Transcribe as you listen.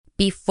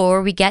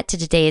Before we get to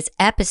today's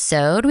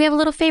episode, we have a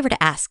little favor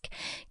to ask.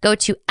 Go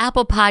to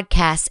Apple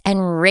Podcasts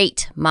and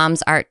rate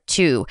Mom's Art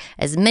 2.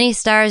 As many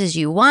stars as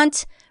you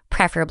want,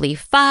 preferably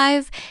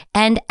 5.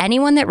 And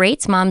anyone that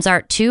rates Mom's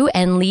Art 2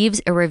 and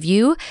leaves a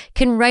review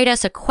can write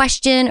us a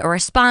question or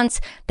response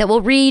that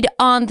we'll read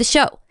on the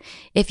show.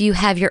 If you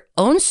have your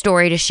own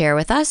story to share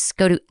with us,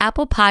 go to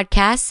Apple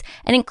Podcasts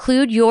and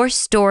include your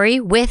story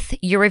with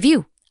your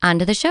review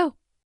onto the show.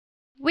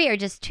 We are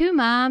just two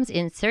moms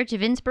in search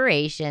of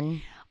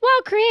inspiration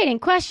while creating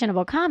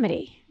questionable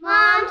comedy.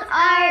 Mom's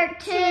Art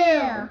 2.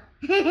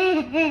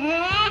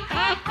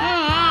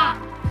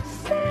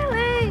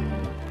 Silly.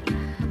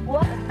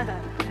 What?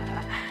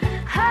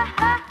 Ha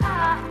ha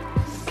ha.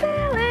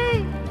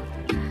 Silly.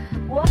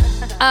 What?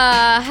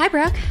 Hi,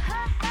 Brooke.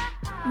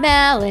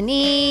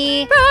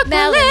 Melanie. Brooke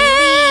Melanie.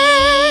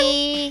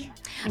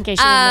 In case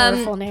you didn't know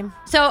her full name.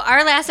 So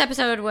our last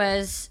episode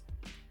was...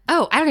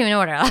 Oh, I don't even know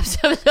what our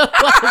last episode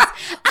was.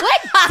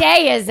 What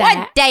day is that?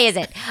 What day is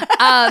it?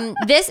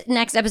 This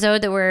next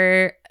episode that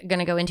we're going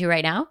to go into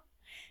right now.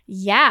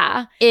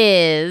 Yeah.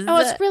 Is... Oh,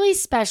 it's really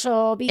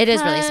special because... It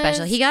is really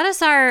special. He got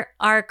us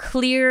our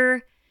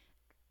clear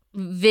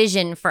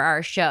vision for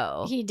our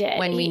show. He did.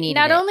 When we needed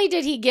Not it. only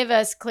did he give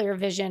us clear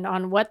vision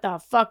on what the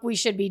fuck we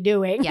should be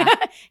doing. Yeah.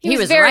 he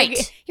was very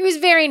right. He was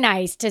very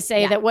nice to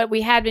say that what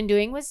we had been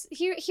doing was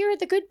here are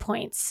the good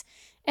points.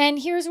 And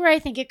here's where I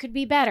think it could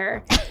be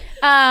better.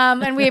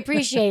 And we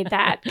appreciate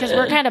that because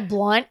we're kind of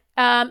blunt.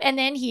 And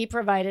then he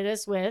provided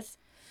us with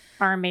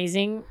our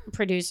amazing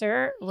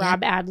producer,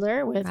 Rob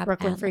Adler with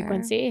Brooklyn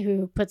Frequency,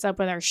 who puts up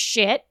with our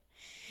shit.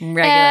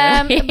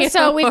 Regularly.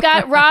 So we've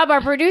got Rob,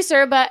 our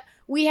producer, but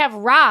we have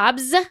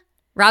Rob's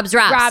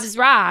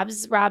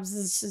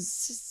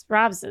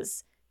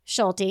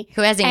Schulte.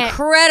 Who has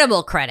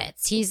incredible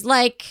credits. He's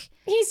like...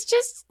 He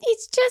just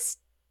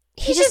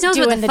knows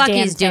what the fuck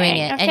he's doing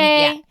it.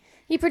 Okay. And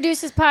he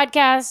produces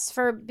podcasts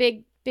for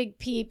big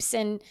peeps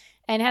and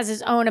has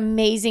his own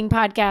amazing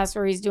podcast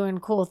where he's doing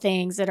cool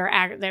things that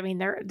are,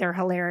 they're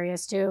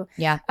hilarious too.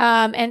 Yeah.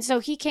 And so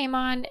he came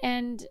on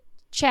and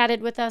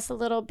chatted with us a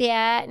little bit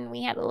and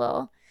we had a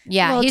little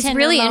he's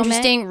really moment.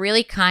 interesting,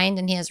 really kind,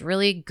 and he has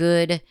really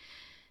good...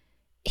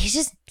 He's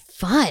just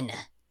fun.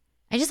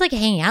 I just like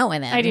hanging out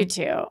with him. I do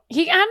too.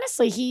 He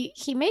honestly,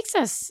 he makes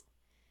us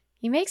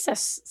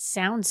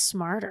sound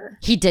smarter.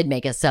 He did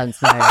make us sound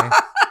smarter.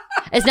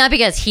 It's not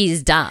because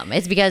he's dumb.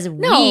 It's because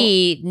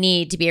we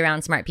need to be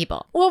around smart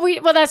people.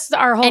 Well, that's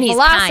our whole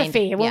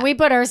philosophy. Kind. When we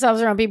put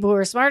ourselves around people who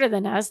are smarter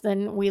than us,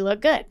 then we look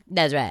good.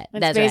 That's right.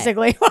 That's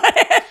basically what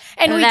it,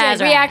 and we That's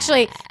did. We right.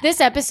 actually, this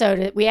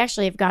episode, we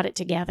actually have got it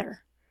together.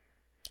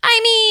 I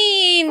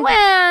mean, Well,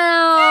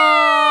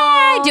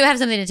 I do have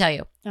something to tell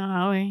you.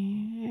 Oh,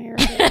 here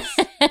it is.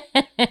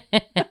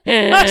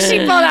 Oh, she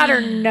pulled out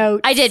her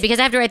notes. I did because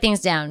I have to write things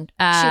down. She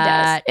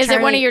does. Is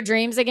it one of your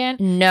dreams again?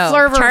 No.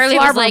 Charlie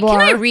was like, "Can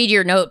I read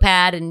your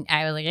notepad?" And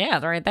I was like, "Yeah,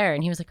 it's right there."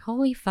 And he was like,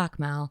 "Holy fuck,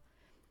 Mel."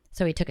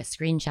 So he took a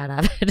screenshot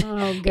of it. Oh,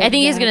 I think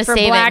he's going to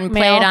save it and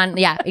play it on.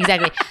 Yeah,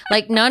 exactly.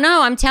 Like, no,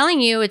 I'm telling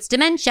you, it's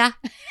dementia.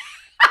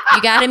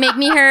 You got to make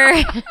me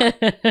her.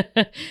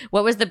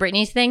 What was the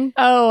Britney's thing?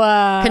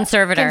 Oh,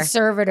 conservator.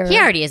 He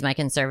already is my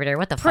conservator.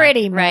 What the fuck?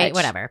 Pretty much. Right?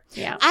 Whatever.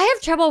 Yeah. I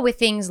have trouble with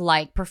things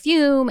like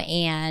perfume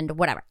and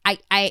whatever.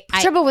 I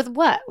trouble with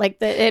what? Like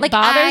it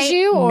bothers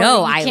you? Or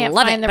no, you I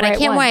love it, but I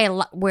can't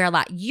wear a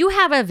lot. You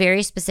have a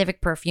very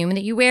specific perfume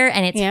that you wear,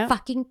 and it's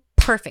fucking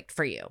perfect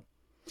for you.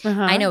 Uh-huh.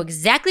 I know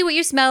exactly what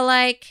you smell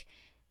like.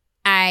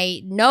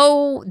 I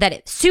know that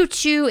it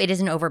suits you. It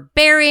isn't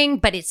overbearing,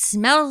 but it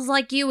smells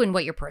like you and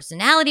what your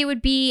personality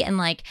would be. And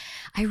like,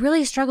 I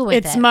really struggle with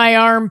it. It's my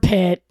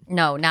armpit.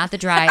 No, not the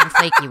dry and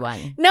flaky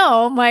one.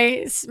 No,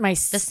 the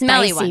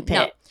smelly one. pit.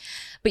 No.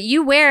 But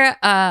you wear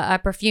a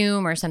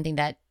perfume or something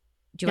that.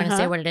 Do you want to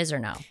say what it is or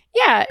no?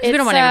 Yeah, we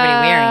don't want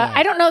everybody wearing it.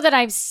 I don't know that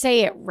I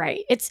say it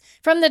right. It's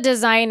from the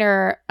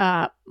designer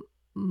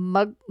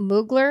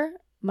Mugler.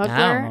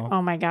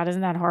 Oh my God, isn't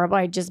that horrible?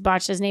 I just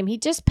botched his name. He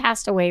just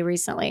passed away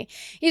recently.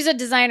 He's a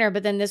designer,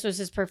 but then this was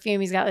his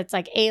perfume. It's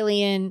like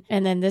Alien,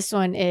 and then this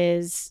one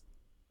is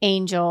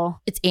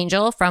Angel. It's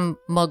Angel from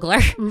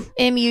Mugler.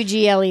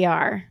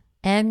 Mugler.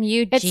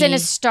 It's in a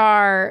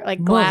star,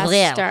 like glass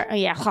star. Oh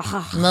yeah.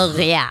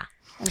 Mugler.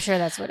 I'm sure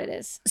that's what it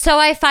is. So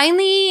I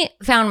finally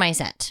found my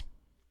scent.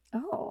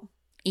 Oh.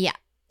 Yeah.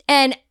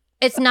 And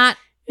it's not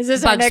Is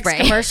this bug our next spray.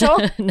 commercial?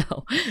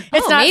 No.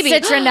 It's not maybe.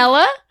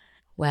 citronella?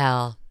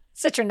 Well,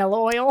 citronella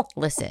oil.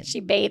 Listen. She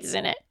bathes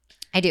in it.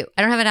 I do.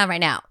 I don't have it on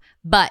right now,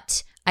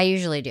 but I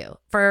usually do.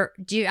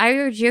 Do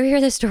you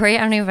hear the story?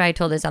 I don't know if I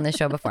told this on the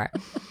show before.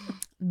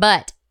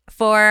 But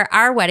for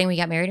our wedding, we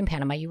got married in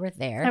Panama. You were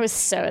there. I was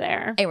so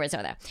there. I was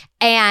so there.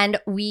 And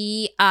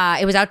we,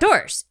 it was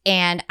outdoors.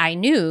 And I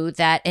knew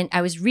that, and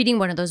I was reading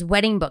one of those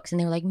wedding books, and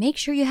they were like, make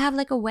sure you have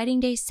like a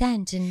wedding day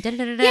scent and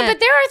da-da-da-da. Yeah, but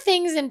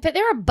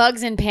there are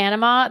bugs in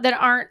Panama that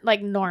aren't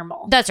like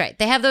normal. That's right.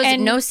 They have those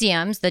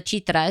no-see-ums, the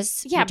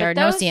chitras, which are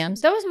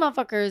no-see-ums. Those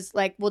motherfuckers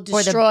like will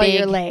destroy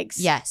your legs.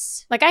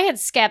 Yes. Like I had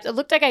scabbs. It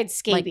looked like I had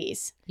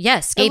scabies.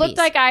 Yes, scabies. It looked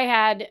like I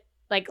had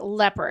like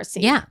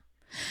leprosy. Yeah.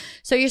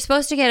 So you're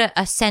supposed to get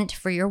a scent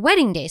for your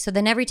wedding day. So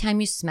then every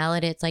time you smell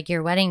it, it's like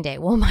your wedding day.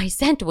 Well, my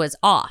scent was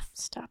off.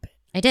 Stop it.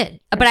 I did.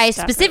 But I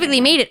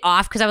specifically made it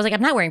off because I was like,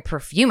 I'm not wearing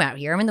perfume out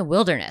here. I'm in the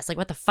wilderness. Like,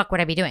 what the fuck would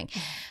I be doing?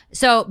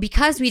 So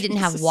because we didn't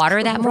have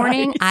water that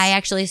morning, I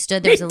actually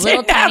stood. There was a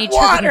little tiny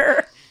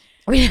water.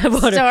 We didn't have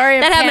water. Story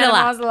of that happened a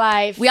Panama's lot.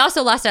 life. We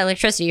also lost our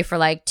electricity for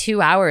like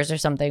 2 hours or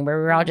something where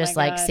we were all just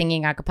like God.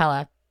 singing a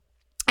cappella.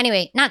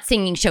 Anyway, not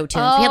singing show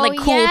tunes. We had like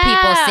cool yeah.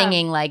 people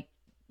singing like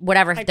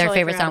whatever their totally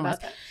favorite forgot song was.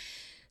 about that.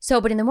 So,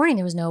 but in the morning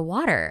there was no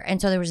water. And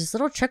so there was this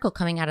little trickle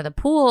coming out of the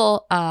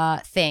pool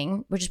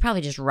thing, which is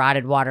probably just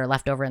rotted water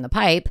left over in the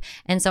pipe.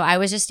 And so I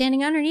was just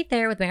standing underneath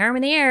there with my arm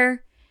in the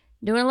air,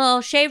 doing a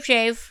little shave,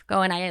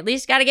 going, I at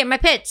least got to get my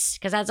pits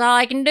because that's all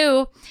I can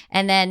do.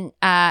 And then,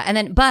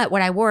 but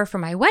what I wore for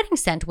my wedding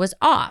scent was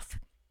off.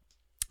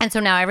 And so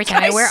now every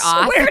time I wear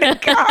swear to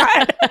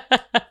God.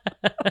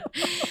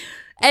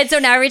 And so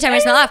now every time I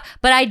smell off,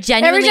 but I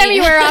genuinely. Every time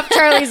you wear off,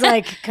 Charlie's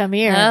like, come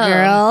here,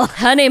 girl.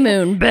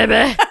 Honeymoon,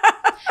 baby.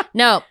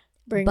 No.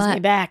 Brings me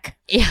back.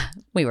 Yeah,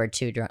 we were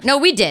too drunk. No,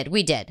 we did.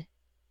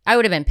 I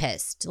would have been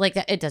pissed. Like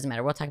that. It doesn't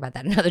matter. We'll talk about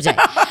that another day.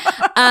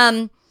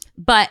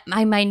 But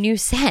my new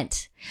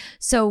scent.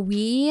 So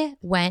we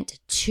went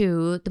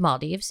to the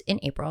Maldives in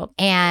April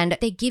and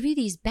they give you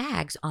these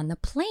bags on the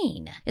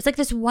plane. It's like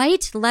this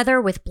white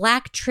leather with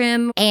black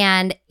trim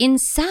and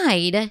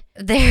inside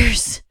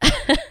there's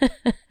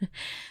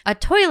a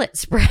toilet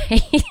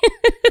spray.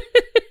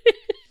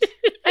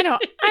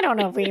 I don't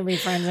know if we can be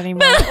friends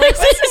anymore. Like,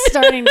 this is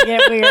starting to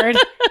get weird.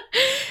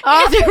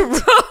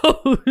 It's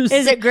rose.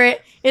 Is it great?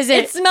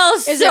 It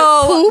smells is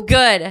so it poop?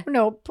 good.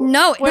 No, poop.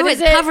 No, it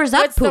covers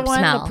up what's poop the one,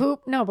 smell. The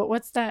poop? No, but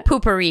what's that?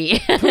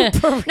 Poopery.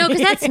 No,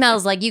 because that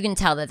smells like, you can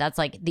tell that that's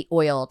like the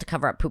oil to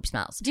cover up poop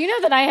smells. Do you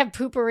know that I have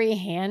poopery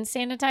hand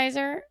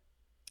sanitizer?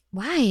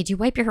 Why? Do you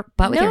wipe your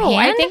butt with your hand?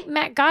 I think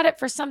Matt got it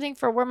for something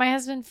for where my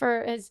husband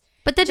for his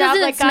But that job,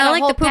 doesn't like, got smell a like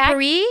the whole pack.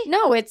 poopery?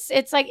 No, it's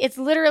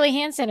literally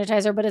hand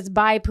sanitizer, but it's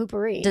by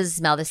poopery. Does it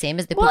smell the same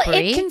as the Well,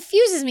 poopery? it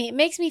confuses me. It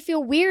makes me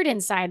feel weird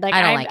inside. Like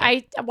I don't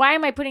like why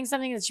am I putting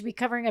something that should be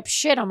covering up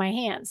shit on my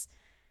hands?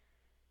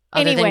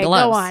 Other than Anyway,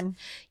 gloves. go on.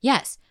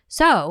 Yes.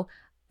 So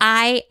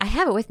I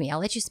have it with me. I'll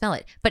let you smell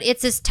it. But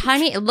it's this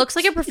tiny, it looks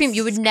like a perfume.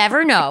 You would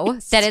never know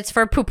that it's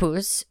for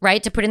poo-poos,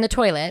 right? To put in the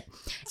toilet.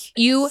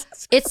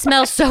 It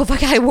smells so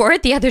fucking, I wore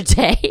it the other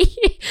day.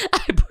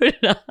 I put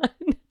it on.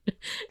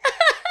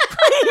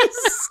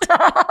 Please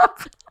stop.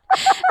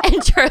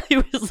 And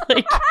Charlie was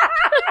like,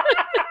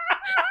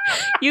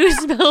 you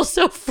smell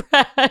so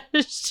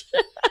fresh.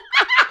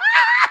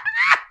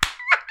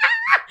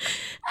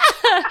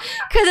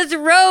 Because it's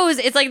rose.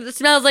 It's like, it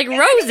smells like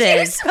roses.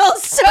 You smell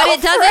so But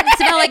it doesn't fresh.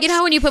 smell like, you know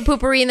how when you put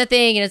poopery in the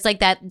thing and it's like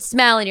that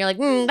smell and you're like,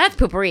 that's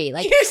poopery.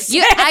 Like,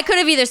 I could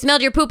have either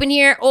smelled your poop in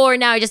here or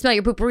now I just smell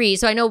your poopery.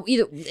 So I know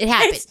either it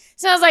happened. It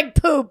smells like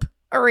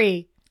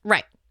poop-ery.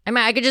 Right. I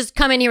mean, I could just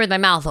come in here with my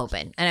mouth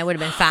open and I would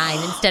have been fine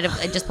instead of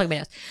just plug my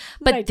nose.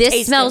 But I this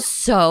taste smells it.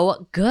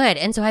 so good.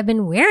 And so I've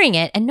been wearing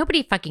it and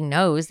nobody fucking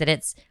knows that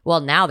it's, well,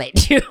 now they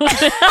do.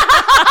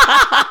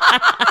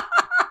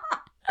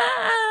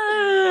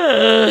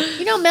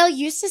 You know, Mel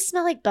used to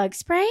smell like bug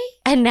spray.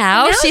 And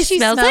now she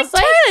smells like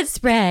like- toilet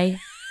spray.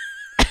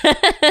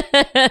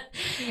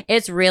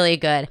 It's really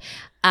good.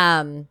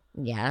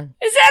 Yeah.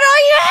 Is that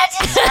all you had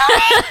to say?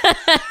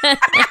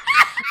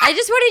 I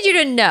just wanted you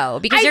to know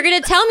because you're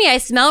going to tell me I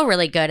smell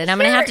really good and I'm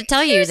going to have to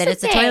tell you Here's that the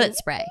it's a thing. toilet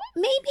spray.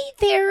 Maybe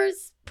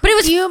there's But it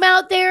was perfume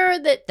out there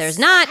that There's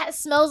not.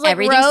 smells like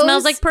everything rose.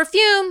 smells like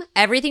perfume.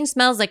 Everything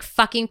smells like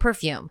fucking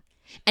perfume.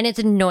 And it's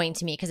annoying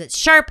to me because it's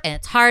sharp and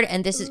it's hard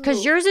and this is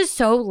because yours is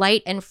so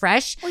light and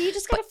fresh. Well, you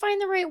just gotta find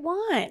the right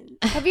one.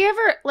 Have you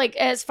ever, like,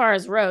 as far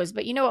as rose,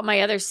 but you know what my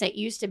other scent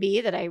used to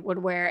be that I would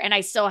wear and I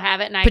still have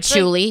it and I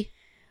Patchouli.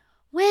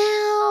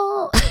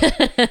 Well,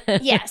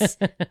 yes.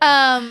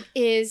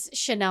 Is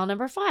Chanel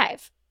No.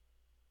 5.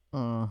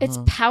 It's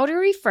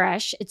powdery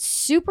fresh. It's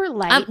super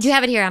light. Do you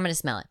have it here? I'm going to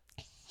smell it.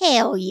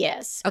 Hell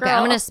yes. Okay, Girl,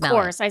 I'm gonna smell it.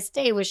 Of course, I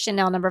stay with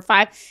Chanel No.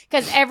 5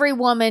 because every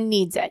woman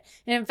needs it.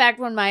 And in fact,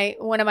 when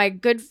one of my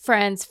good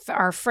friends,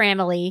 our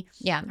family,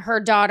 Yeah. her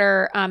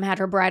daughter had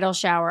her bridal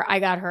shower, I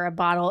got her a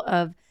bottle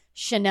of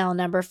Chanel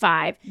No.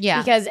 5.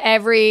 Yeah. Because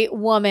every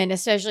woman,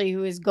 especially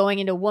who is going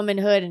into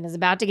womanhood and is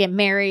about to get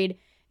married,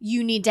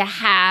 you need to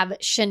have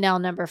Chanel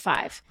No.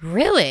 5.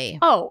 Really?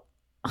 Oh,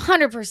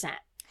 100%. I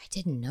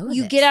didn't know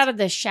You this. get out of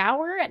the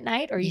shower at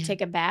night or you Yeah.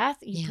 take a bath,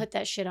 you Yeah. put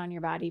that shit on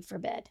your body for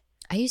bed.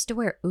 I used to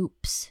wear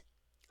Oops.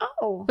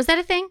 Oh. Was that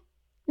a thing?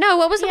 No,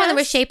 what was the one that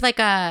was Yes. shaped like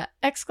a...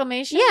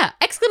 Exclamation? Yeah,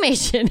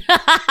 exclamation. I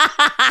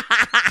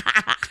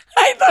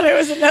thought it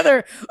was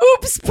another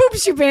oops,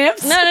 poops, you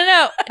bamps.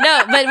 No,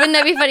 but wouldn't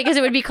that be funny? Because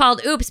it would be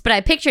called Oops, but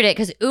I pictured it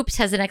because Oops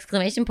has an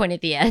exclamation point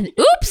at the end.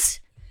 Oops!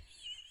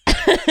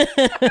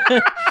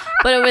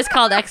 But it was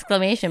called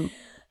exclamation.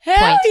 Hell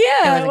point. It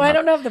yeah. wasn't Well, I called-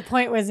 don't know if the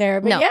point was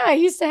there, but No. yeah, I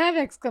used to have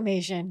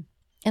exclamation.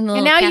 And, the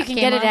And little now you cap can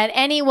came get it off. at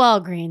any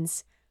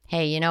Walgreens.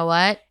 Hey, you know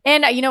what?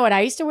 And you know what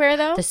I used to wear,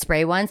 though? The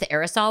spray ones, the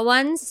aerosol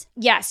ones.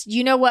 Yes.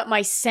 You know what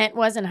my scent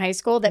was in high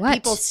school that What?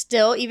 people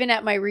still, even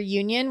at my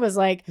reunion, was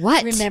like,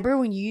 What? remember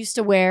when you used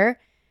to wear,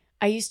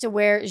 I used to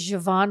wear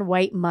Javon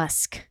White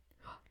Musk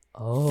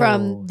Oh,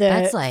 from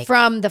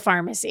the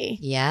pharmacy.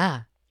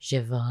 Yeah.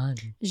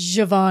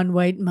 Javon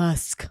White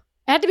Musk.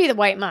 It had to be the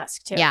white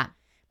musk, too. Yeah.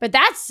 But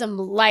that's some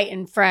light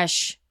and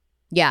fresh.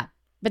 Yeah.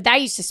 But I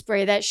used to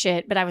spray that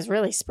shit, but I was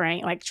really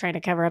spraying, like trying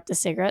to cover up the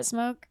cigarette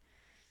smoke.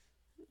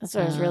 That's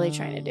what I was really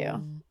trying to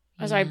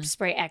do. So I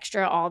spray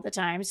extra all the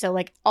time. So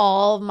like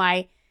all of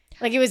my,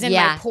 like it was in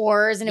my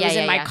pores and it was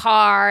in my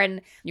car. And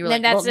You were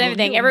then like, that's the other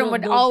thing. Everyone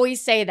would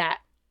always say that.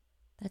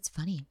 That's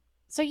funny.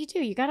 So you do.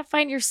 You got to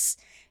find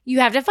you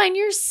have to find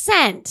your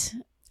scent.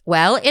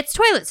 Well, it's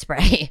toilet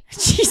spray.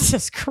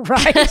 Jesus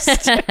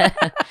Christ.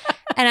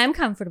 And I'm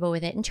comfortable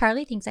with it. And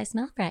Charlie thinks I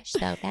smell fresh.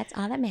 So that's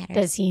all that matters.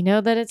 Does he know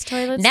that it's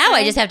toilet Now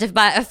spray? I just have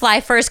to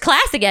fly first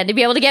class again to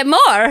be able to get more.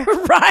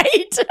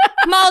 Right.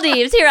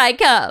 Maldives, here I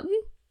come.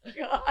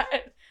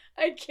 God,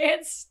 I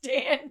can't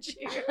stand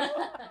you.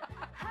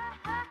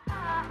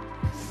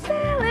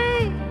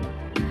 Silly.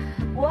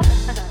 What?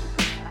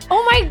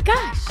 Oh my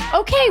gosh.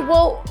 Okay,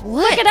 well,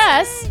 What? look at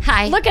us.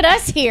 Hi. Look at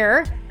us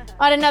here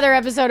on another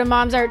episode of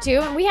Mom's Art 2.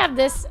 And we have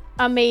this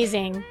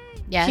amazing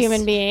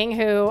human being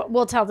who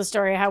will tell the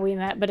story of how we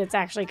met, but it's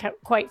actually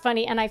quite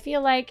funny. And I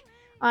feel like,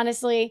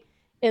 honestly,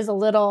 it's a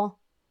little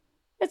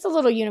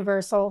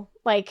universal.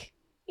 Like,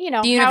 you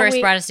know, The universe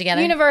brought us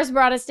together. Universe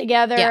brought us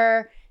together.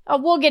 Yeah.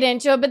 We'll get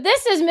into it. But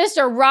this is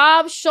Mr.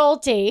 Rob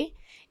Schulte.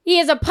 He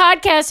is a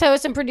podcast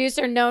host and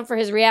producer known for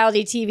his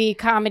reality TV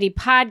comedy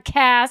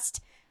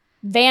podcast,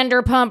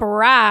 Vanderpump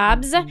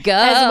Robs, Go.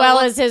 as well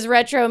as his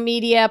retro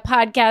media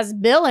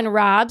podcast, Bill and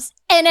Rob's,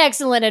 An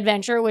Excellent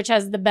Adventure, which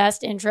has the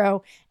best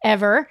intro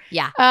ever.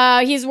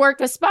 Yeah. He's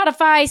worked with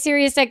Spotify,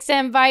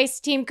 SiriusXM, Vice,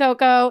 Team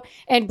Coco,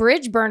 and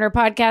Bridge Burner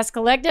Podcast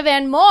Collective,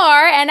 and more.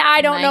 And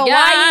I don't know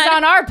why he's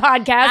on our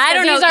podcast. I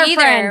don't know he's our either.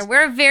 friend.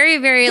 We're very,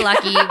 very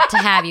lucky to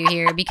have you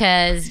here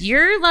because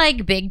you're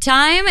like big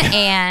time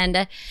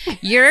and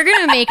you're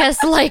going to make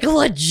us like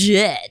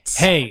legit.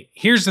 Hey,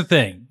 here's the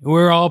thing.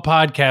 We're all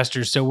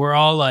podcasters, so we're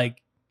all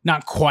like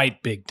not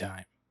quite big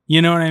time.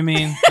 You know what I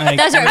mean? Like,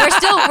 That's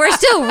right. We're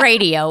still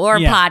radio or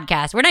Yeah.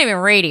 podcast. We're not even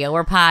radio.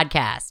 We're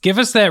podcast. give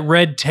us that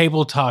Red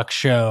Table Talk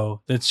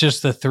show that's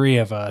just the three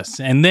of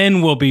us, and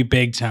then we'll be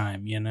big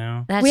time, you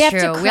know? That's We have to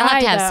true. We all have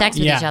to cry, have though. sex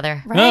with Yeah. each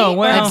other. Right? Oh, Or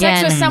well. have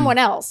sex with Again. someone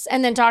else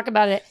and then talk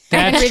about it.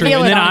 That's true. reveal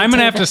And it then on I'm the going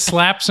to have tape. to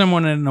slap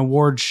someone at an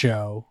award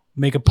show,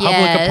 make a public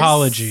Yes.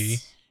 apology,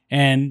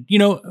 and, you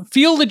know,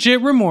 feel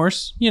legit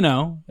remorse. You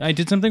know, I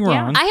did something Yeah.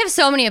 wrong. I have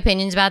so many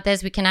opinions about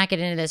this. We cannot get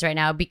into this right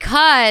now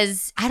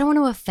because I don't want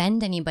to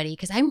offend anybody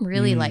because I'm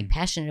really like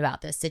passionate about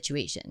this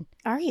situation.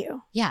 Are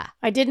you? Yeah.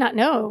 I did not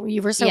know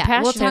you were so yeah.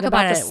 passionate We'll talk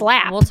about the it.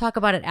 slap. We'll talk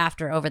about it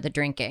after over the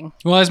drinking.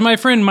 Well, as my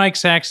friend Mike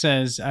Sack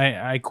says,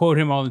 I quote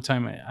him all the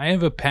time, I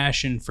have a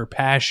passion for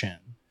passion.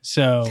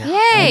 So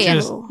I Yay!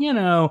 just, you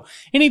know,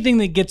 anything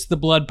that gets the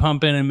blood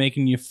pumping and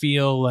making you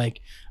feel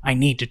like I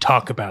need to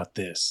talk about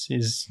this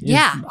is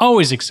Yeah.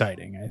 always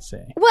exciting, I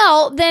say.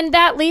 Well, then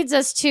that leads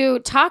us to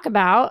talk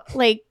about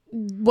like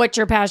what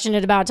you're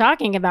passionate about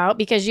talking about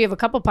because you have a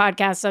couple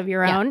podcasts of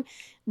your Yeah. own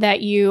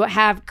that you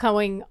have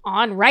going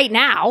on right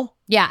now.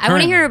 Yeah, I want to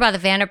Currently. hear about the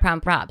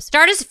Vanderpump Robs.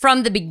 Start us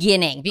from the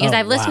beginning because Oh,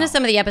 I've listened wow. to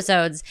some of the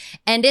episodes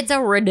and it's a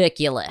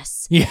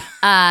ridiculous.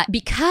 Yeah.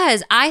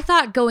 Because I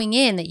thought going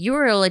in that you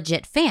were a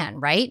legit fan,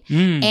 right?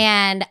 Mm.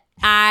 And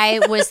I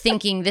was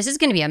thinking this is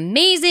going to be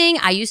amazing.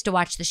 I used to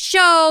watch the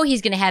show.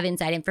 He's going to have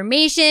inside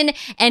information,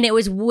 and it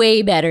was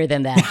way better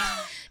than that.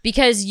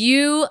 Because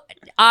you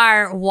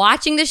are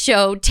watching the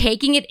show,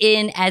 taking it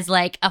in as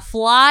like a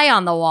fly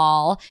on the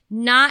wall,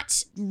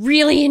 not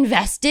really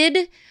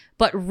invested,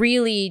 but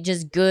really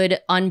just good,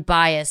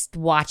 unbiased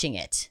watching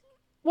it.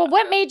 Well,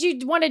 what made you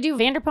want to do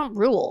Vanderpump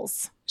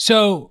Rules?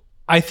 So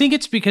I think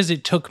it's because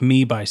it took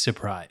me by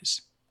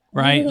surprise,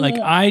 right? Like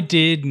I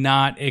did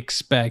not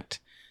expect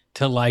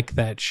to like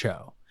that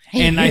show.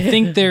 And I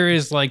think there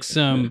is like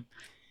some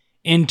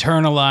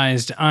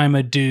internalized I'm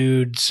a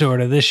dude sort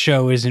of this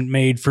show isn't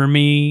made for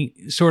me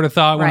sort of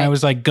thought when I Right.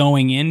 was like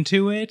going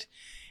into it.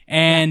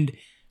 And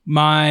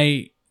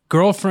my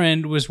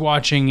girlfriend was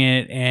watching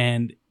it,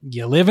 and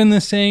you live in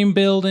the same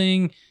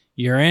building,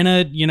 you're in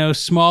a, you know,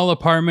 small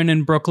apartment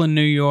in Brooklyn,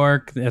 New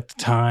York at the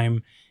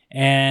time,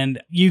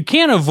 and you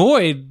can't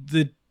avoid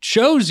the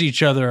shows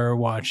each other are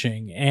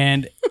watching.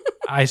 And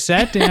I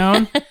sat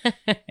down,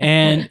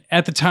 and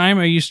at the time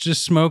I used to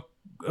smoke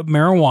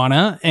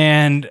marijuana,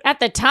 and At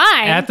the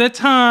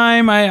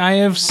time, I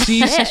have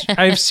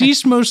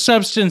ceased most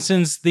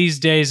substances these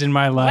days in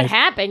my what life.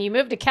 happened? You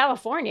moved to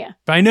California.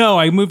 I know.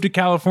 I moved to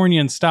California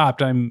and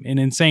stopped. I'm an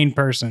insane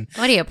person.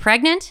 What are you,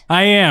 pregnant?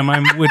 I am.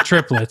 I'm with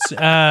triplets.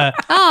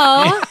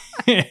 Oh,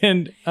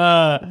 And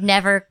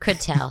never could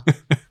tell.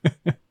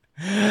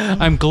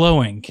 I'm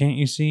glowing. Can't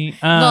you see?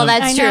 Well, I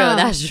that's true. know.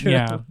 That's true.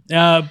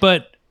 Yeah.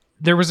 But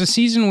there was a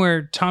season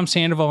where Tom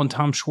Sandoval and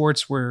Tom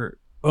Schwartz were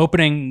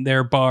opening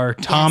their bar,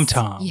 Tom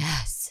Tom.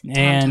 Yes.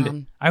 And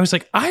Tom. I was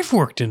like, I've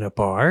worked in a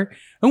bar.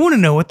 I want to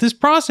know what this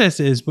process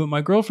is. But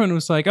my girlfriend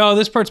was like, oh,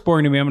 this part's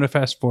boring to me. I'm going to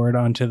fast forward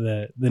on to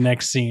the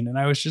next scene. And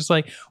I was just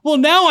like, well,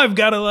 now I've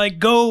got to like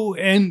go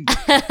and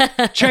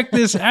check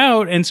this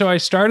out. And so I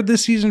started the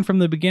season from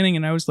the beginning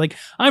and I was like,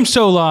 I'm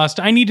so lost.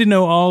 I need to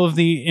know all of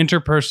the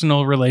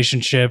interpersonal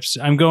relationships.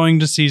 I'm going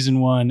to season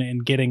 1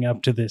 and getting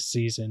up to this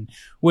season,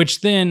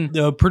 which then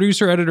the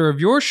producer editor of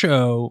your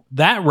show,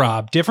 that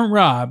Rob, different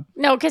Rob.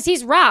 No, because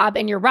he's Rob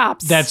and you're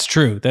Robs. That's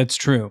true. That's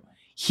true.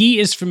 He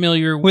is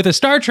familiar with a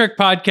Star Trek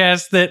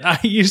podcast that I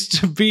used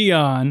to be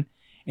on,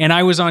 and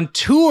I was on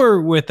tour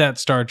with that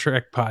Star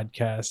Trek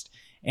podcast,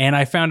 and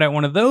I found out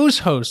one of those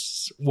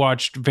hosts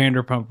watched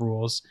Vanderpump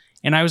Rules,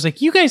 and I was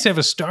like, you guys have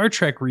a Star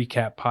Trek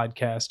recap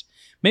podcast.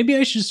 Maybe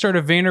I should start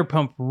a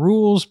Vanderpump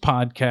Rules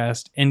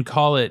podcast and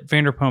call it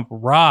Vanderpump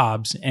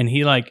Robs, and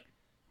he like,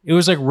 it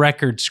was like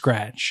record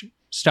scratch.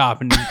 Stop.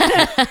 And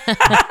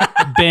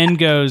Ben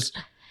goes,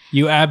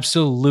 you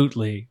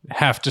absolutely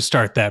have to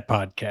start that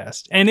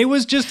podcast. And it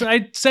was just,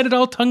 I said it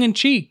all tongue in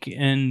cheek,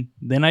 and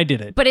then I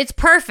did it. But it's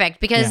perfect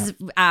because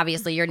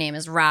obviously your name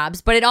is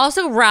Robs, but it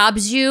also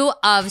robs you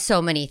of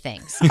so many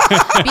things.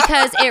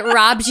 Because it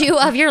robs you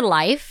of your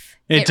life.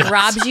 It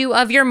robs you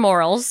of your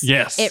morals.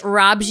 Yes. It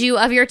robs you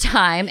of your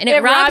time. And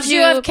it robs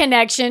you of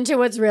connection to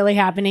what's really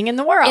happening in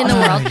the world.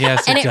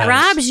 Yes, and it does.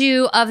 robs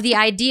you of the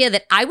idea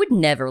that I would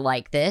never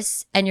like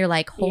this. And you're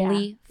like,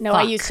 holy No, fuck.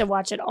 I used to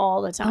watch it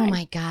all the time. Oh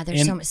my God, there's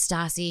And so much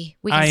Stassi.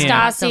 We I can am-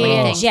 stop so many Stassi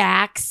and things.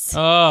 Jax.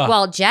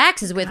 Well,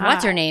 Jax is with God.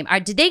 what's her name?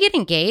 Did they get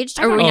engaged?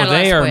 I don't Or we know. not allowed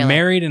to They are spoil it?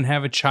 married and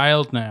have a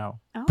child now.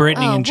 Oh.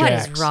 Brittany Oh, and what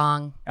Jax. is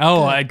wrong?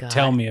 Oh, Good God.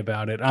 tell me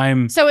about it.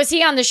 I'm So is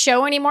he on the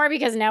show anymore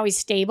because now he's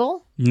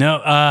stable?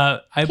 I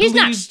He's believe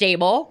not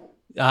stable.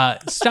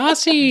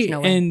 Stassi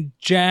No way. and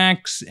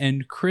Jax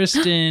and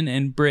Kristen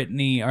and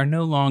Brittany are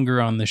no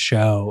longer on the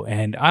show,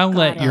 and I'll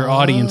let it. your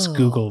audience Oh.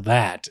 Google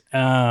that.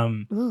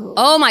 Ooh.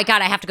 Oh my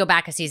God, I have to go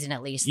back a season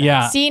at least. then.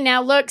 Yeah. See,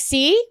 now look,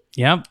 see?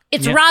 Yep.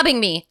 It's Yep. robbing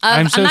me.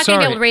 I'm I'm so not going to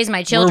be sorry. able to raise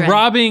my children. We're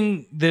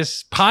robbing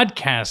this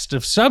podcast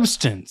of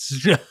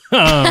substance.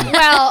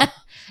 Well,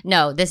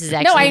 No, this is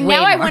actually no, way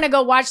I more. want to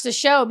go watch the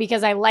show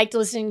because I liked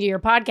listening to your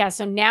podcast.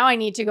 So now I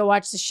need to go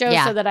watch the show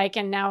Yeah. so that I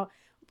can now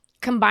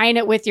combine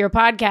it with your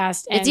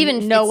podcast and It's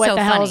even- know it's what so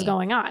the hell is funny.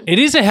 going on. It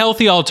is a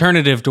healthy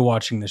alternative to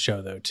watching the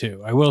show, though,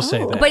 too. I will say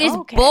Oh. that. But it's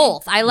Okay.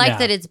 both. I like Yeah.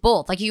 that it's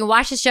both. Like you can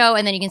watch the show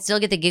and then you can still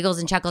get the giggles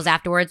and chuckles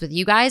afterwards with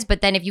you guys.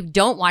 But then if you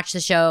don't watch the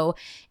show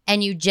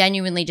and you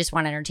genuinely just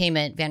want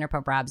entertainment,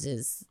 Vanderpump Robs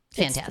is It's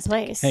the fantastic.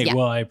 place. Hey, Yeah.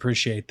 well, I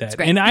appreciate that.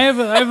 great. And I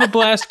have a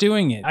blast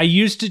doing it. I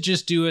used to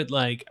just do it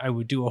like I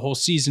would do a whole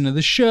season of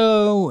the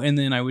show and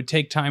then I would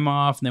take time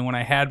off. And then when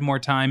I had more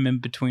time in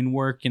between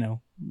work,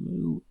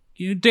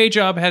 your day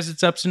job has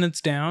its ups and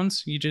its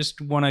downs. You just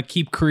want to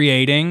keep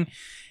creating.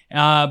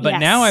 But Yes.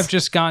 now I've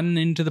just gotten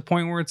into the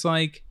point where it's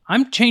like,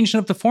 I'm changing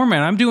up the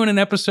format. I'm doing an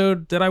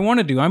episode that I want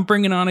to do. I'm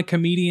bringing on a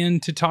comedian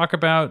to talk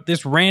about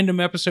this random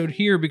episode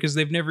here because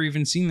they've never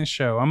even seen the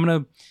show.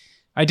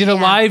 I did a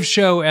Yeah. live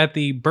show at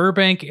the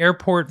Burbank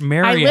Airport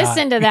Marriott. I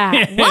listened to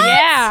that.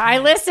 Yeah, I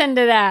listened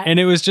to that. And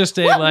it was just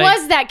a what like,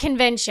 was that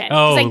convention?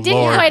 Because I Oh, didn't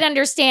Lord. quite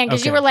understand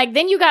because you Okay. were like,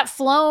 then you got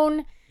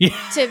flown yeah.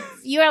 to,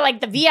 you are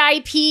like the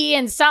VIP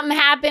and something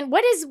happened.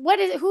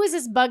 Who is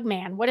this bug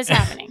man? What is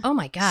happening? Oh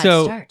my God,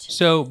 so start.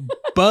 so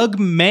Bug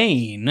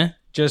Maine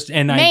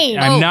Maine.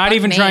 I'm not Bug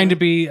even Maine. trying to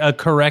be a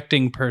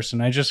correcting person.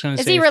 I just going to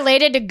Is say he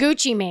related to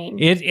Gucci Mane?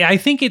 I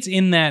think it's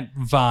in that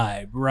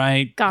vibe,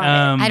 right? Got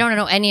it. I don't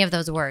know any of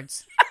those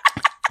words.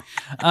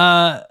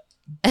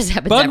 As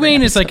happens Bug every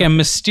Maine is like episode. a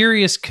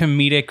mysterious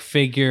comedic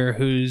figure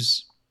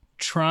who's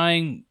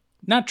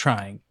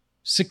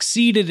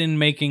succeeded in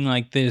making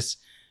like this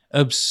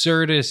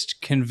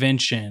absurdist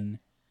convention.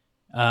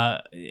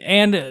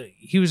 And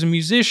he was a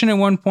musician at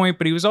one point,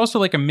 but he was also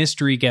like a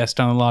mystery guest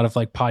on a lot of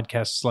like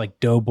podcasts like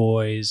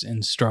Doughboys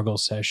and Struggle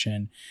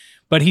Session.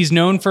 But he's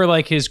known for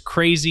like his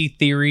crazy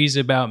theories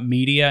about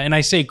media. And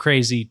I say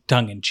crazy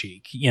tongue in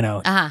cheek,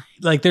 Uh-huh.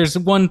 Like there's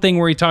one thing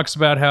where he talks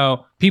about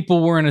how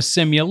people were in a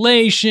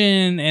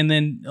simulation and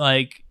then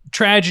like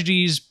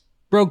tragedies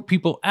broke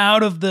people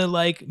out of the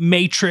like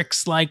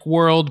matrix like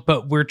world,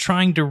 but we're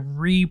trying to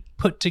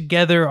re-put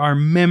together our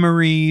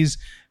memories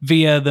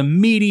via the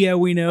media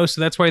we know. So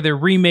that's why they're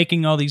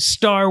remaking all these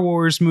Star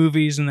Wars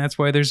movies, and that's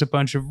why there's a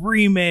bunch of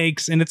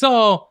remakes, and it's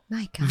all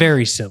My God.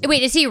 very silly.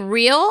 Wait, is he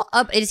real?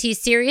 Is he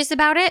serious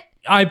about it?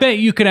 I bet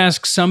you could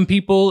ask some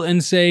people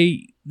and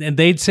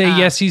they'd say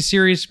yes, he's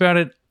serious about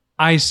it.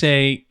 I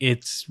say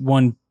it's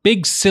one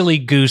big silly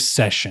goose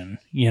session,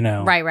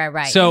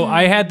 Right. So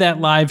I had that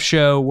live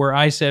show where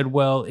I said,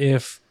 well,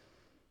 if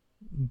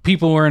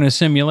people were in a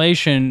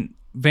simulation,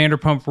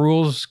 Vanderpump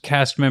Rules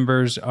cast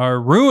members are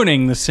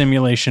ruining the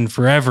simulation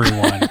for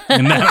everyone.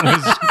 And that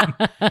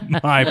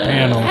was my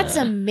panel. That's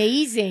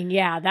amazing.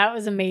 Yeah, that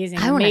was amazing.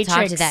 I want to talk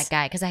to Matrix. that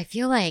guy because I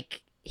feel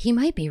like he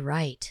might be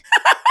right.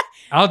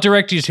 I'll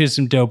direct you to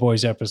some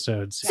Doughboys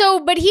episodes. So,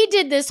 but he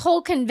did this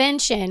whole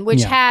convention,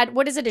 which Yeah. had,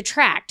 what does it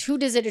attract? Who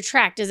does it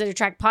attract? Does it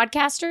attract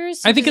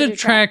podcasters? I Who think does it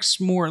attracts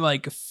more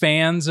like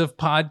fans of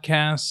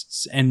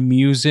podcasts and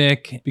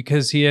music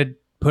because he had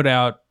put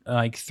out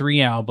like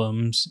 3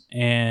 albums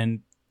and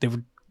they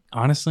were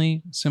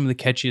honestly some of the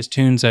catchiest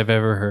tunes I've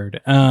ever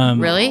heard.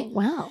 Really?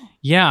 Wow.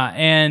 Yeah,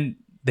 and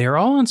they're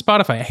all on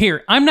Spotify.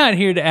 Here, I'm not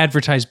here to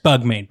advertise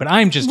Bugmain, but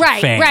I'm just a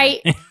fan.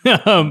 Right.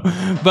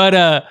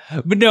 But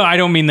no, I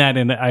don't mean that.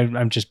 And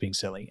I'm just being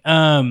silly.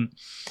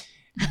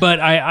 But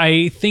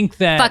I think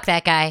that. Fuck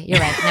that guy. You're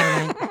right.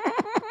 Never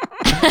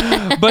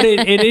mind. But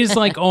it is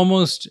like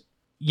almost,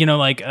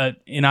 like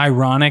an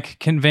ironic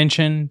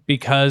convention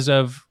because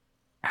of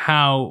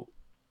how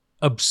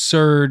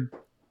absurd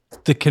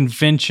the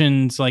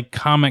conventions like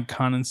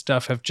Comic-Con and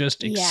stuff have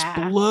just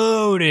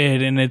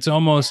exploded. And it's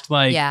almost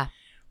like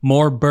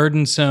more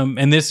burdensome.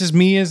 And this is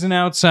me as an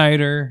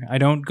outsider. I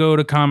don't go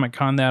to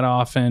Comic-Con that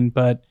often,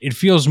 but it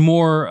feels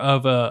more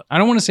of a, I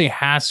don't want to say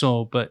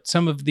hassle, but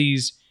some of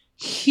these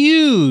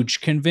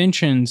huge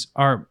conventions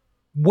are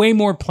way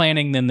more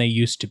planning than they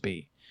used to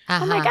be.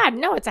 Oh my God.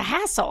 No, it's a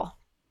hassle.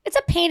 It's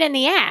a pain in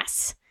the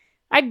ass.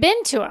 I've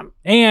been to them.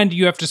 And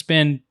you have to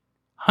spend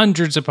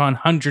hundreds upon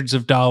hundreds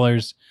of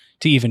dollars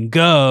to even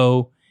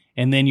go.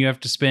 And then you have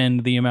to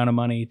spend the amount of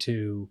money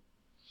to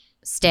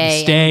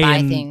Stay and buy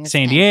in things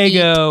San and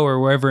Diego or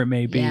wherever it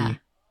may be. Yeah.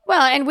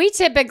 Well, and we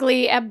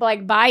typically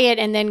buy it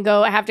and then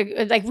go have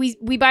to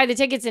we buy the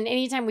tickets, and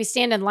anytime we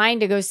stand in line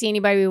to go see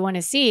anybody we want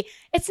to see,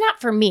 it's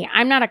not for me.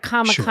 I'm not a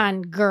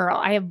Comic-Con girl.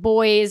 I have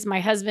boys. My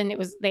husband,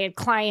 they had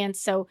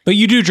clients, so. But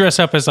you do dress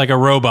up as like a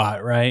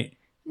robot, right?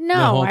 No,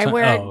 whole I time?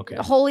 wear Oh, okay.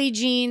 holy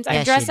jeans.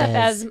 Yes, I dress she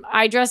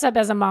up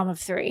does. as a mom of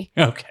 3,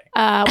 Okay.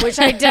 which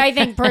I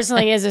think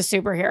personally is a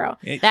superhero.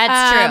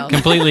 That's true.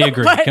 Completely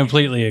agree. But-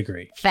 Completely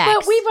agree. Facts.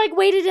 But we've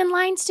waited in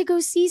lines to go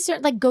see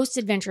certain Ghost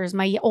Adventures.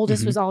 My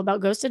oldest Mm-hmm. was all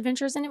about Ghost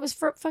Adventures, and it was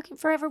for fucking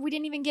forever. We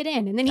didn't even get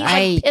in, and then he's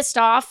I- pissed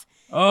off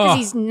because Oh,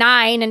 he's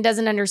 9 and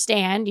doesn't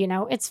understand.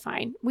 It's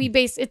fine. We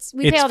pay It's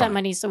all that fine.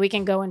 money so we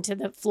can go into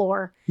the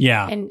floor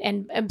yeah.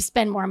 and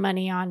spend more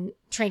money on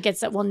trinkets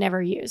that we'll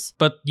never use.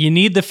 But you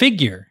need the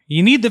figure.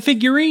 You need the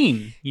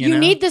figurine. You know?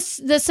 need the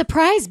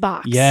surprise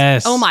box.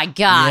 Yes. Oh my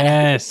God.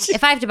 Yes.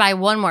 If I have to buy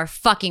one more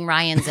fucking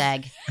Ryan's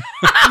egg,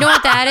 you know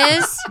what that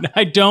is?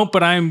 I don't,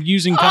 but I'm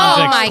using Oh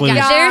context my clues. God.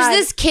 God. There's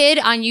this kid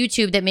on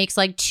YouTube that makes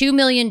like $2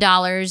 million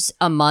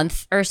a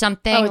month or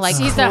something. Oh, like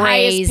he's crazy. the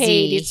highest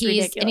paid. It's And he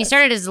ridiculous.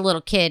 started as a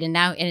little kid and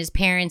now and his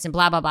parents and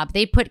blah, blah, blah. But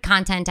they put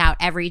content out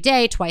every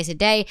day, twice a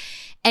day.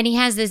 And he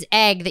has this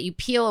egg that you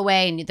peel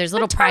away and there's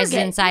little prizes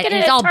Target. inside. Get And it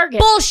it's at all Target.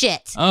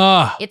 bullshit.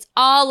 Oh, It's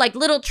all like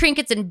little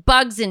trinkets and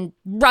bugs and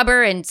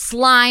rubber and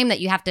slime that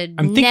you have to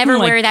I'm thinking never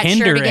like wear that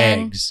Kinder shirt again.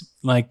 eggs.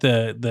 Like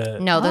the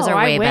No, those Oh, are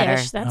way I wish.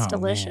 better. That's Oh,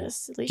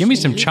 delicious. At least give me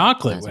you some eat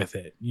chocolate those. with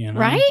it, you know?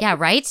 Right? Yeah,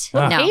 right?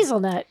 Little No.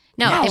 hazelnut.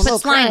 No, Yeah, they a little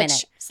put slime in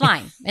crunch. it.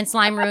 Slime. And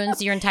slime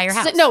ruins your entire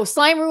house. No,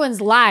 slime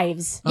ruins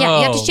lives. Yeah,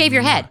 you have to Oh, shave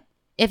your no. head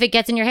if it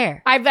gets in your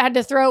hair. I've had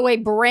to throw away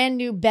brand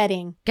new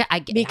bedding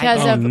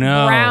because Oh, of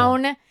no.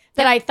 brown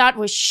that I thought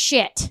was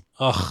shit.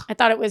 Ugh. I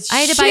thought it was I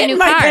had to shit buy a new in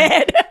my car.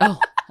 bed. Oh.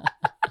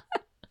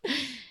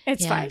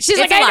 It's Yeah. fine. She's It's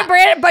like, a I had lot. to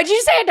brand, but did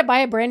you say I had to buy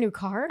a brand new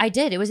car? I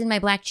did. It was in my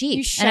black Jeep.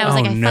 You And I was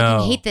should. like, Oh, I no.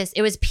 fucking hate this.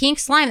 It was pink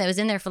slime that was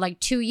in there for like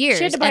 2 years.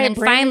 She had to And buy a then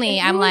brand finally,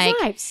 new, I'm ruins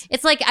like, lives.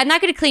 it's like, I'm not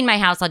going to clean my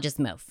house. I'll just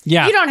move.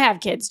 Yeah. You don't have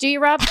kids, do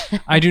you, Rob?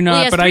 I do Well, not,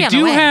 he has but 3 I on the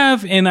do way.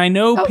 have, and I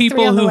know 3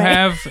 people on the who way.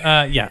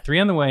 have, 3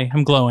 on the way.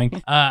 I'm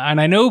glowing.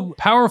 And I know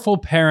powerful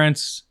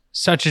parents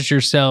such as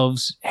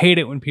yourselves hate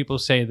it when people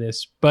say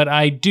this, but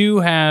I do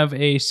have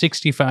a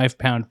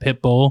 65-pound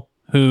pit bull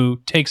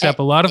who takes up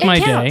a lot of it my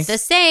counts. day. The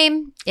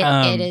same. It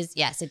Um, is.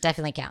 Yes, it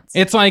definitely counts.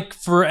 It's like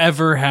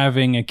forever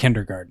having a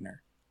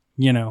kindergartner,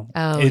 you know?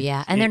 Oh,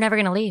 yeah. And they're never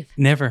going to leave.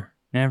 never.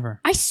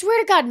 I swear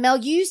to God, Mel,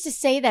 you used to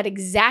say that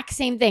exact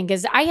same thing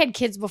because I had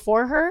kids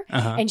before her.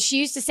 Uh-huh. And she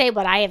used to say,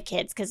 but I have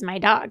kids because my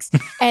dogs.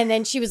 And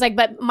then she was like,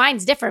 but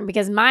mine's different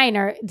because mine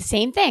are the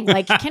same thing,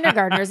 like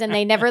kindergartners, and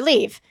they never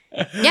leave.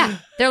 Yeah.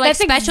 They're like That's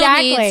special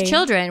exactly- needs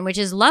children, which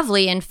is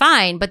lovely and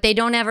fine, but they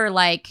don't ever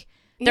like,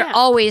 they're Yeah.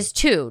 always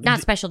 2. Not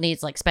special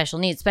needs like special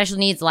needs. Special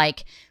needs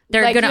like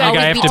they're Like going to you Like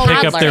always I have be to pick up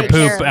toddlers. their Take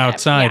care of poop them.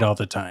 outside Yeah. all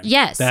the time.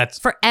 Yes. That's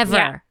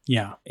forever.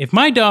 Yeah. If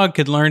my dog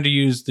could learn to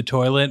use the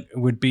toilet, it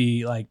would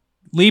be like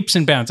leaps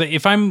and bounds.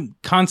 If I'm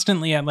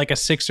constantly at like a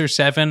 6 or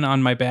 7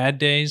 on my bad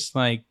days,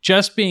 like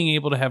just being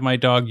able to have my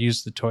dog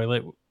use the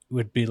toilet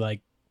would be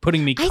like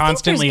putting me I think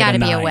constantly there's at a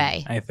gotta be a 9,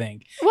 way. I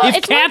think. Well, if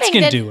it's one cats thing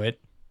can that- do it.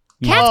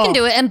 Cats Oh. can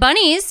do it. And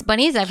bunnies,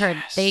 I've heard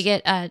they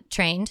get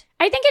trained.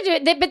 I think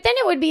it do, but then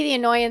it would be the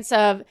annoyance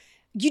of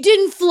you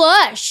didn't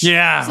flush.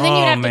 Yeah. So then you'd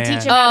Oh, have man. to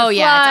teach them how Oh, to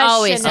yeah, it's flush,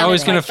 always and then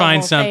Always it's going like to the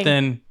find whole thing.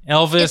 something.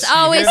 Elvis. It's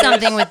always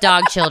something with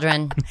dog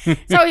children.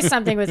 It's always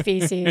something with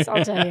feces,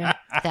 I'll tell you.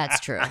 That's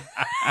true.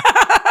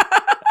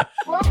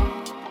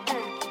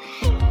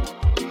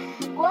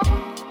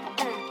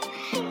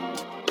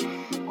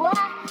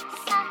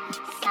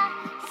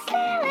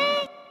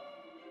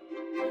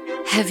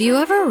 Have you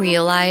ever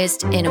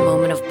realized in a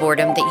moment of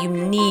boredom that you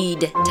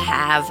need to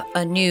have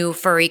a new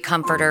furry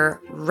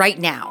comforter right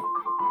now?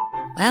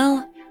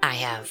 Well, I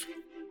have.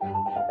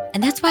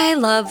 And that's why I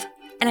love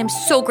and I'm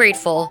so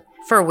grateful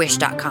for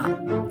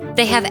Wish.com.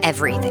 They have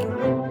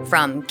everything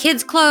from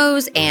kids'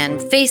 clothes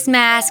and face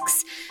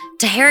masks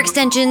to hair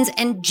extensions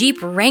and Jeep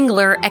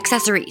Wrangler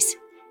accessories.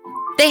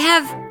 They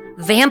have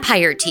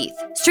vampire teeth,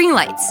 string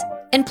lights,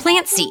 and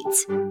plant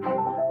seeds.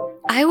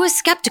 I was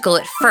skeptical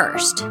at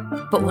first,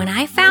 but when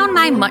I found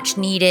my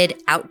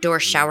much-needed outdoor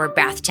shower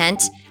bath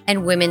tent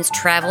and women's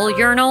travel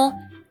urinal,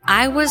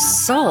 I was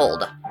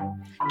sold.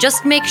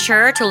 Just make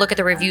sure to look at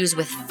the reviews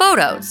with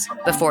photos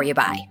before you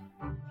buy.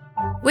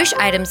 Wish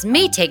items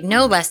may take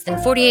no less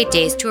than 48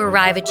 days to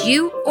arrive at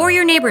you or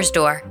your neighbor's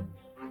door.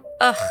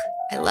 Ugh,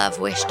 I love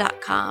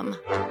Wish.com.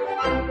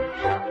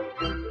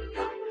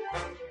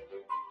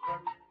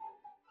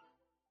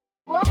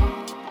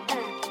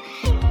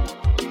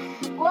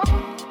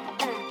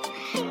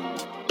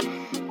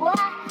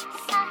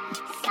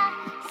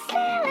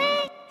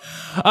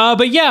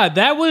 But yeah,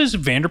 that was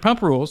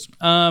Vanderpump Rules.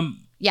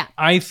 Yeah.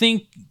 I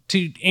think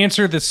to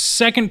answer the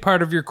second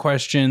part of your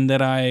question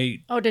that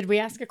Oh, did we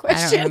ask a I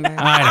question? don't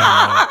remember. I don't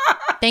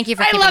know. Thank you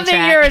for I keeping love that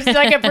track. you're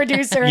like a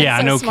producer. And Yeah,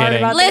 so no smart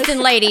kidding. about this.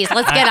 Listen, ladies,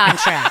 let's get on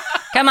track.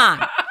 Come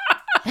on.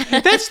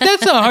 That's the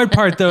hard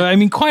part, though. I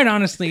mean, quite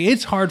honestly,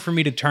 it's hard for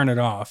me to turn it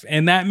off,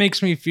 and that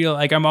makes me feel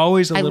like I'm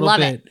always a I little love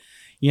bit,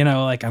 it.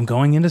 like I'm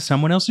going into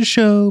someone else's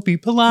show. Be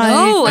polite.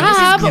 No, this is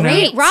Rob,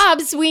 great.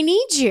 Robs, we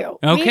need you.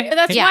 Okay.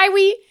 That's Yeah. why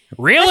we.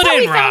 Reel That's it how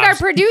in, we found our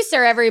Robs.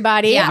 producer.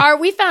 Everybody, Yeah.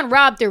 we found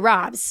Rob through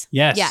Robs.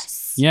 Yes.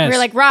 Yes. Yes. We were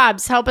like,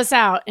 Robs, help us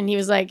out, and he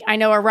was like, I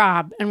know a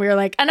Rob, and we were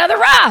like, another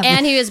Rob.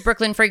 And he was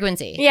Brooklyn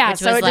Frequency. Yeah, which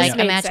so was it like just a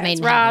made match sense. made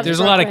in Rob- heaven. There's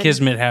a lot of Brooklyn.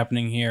 kismet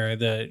happening here.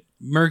 The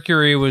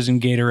Mercury was in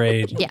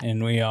Gatorade, Yeah.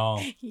 and we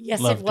all yes,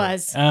 it loved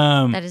was.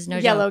 That is no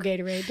Yellow joke.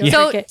 Gatorade. Don't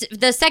So drink it.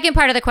 the second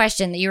part of the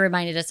question that you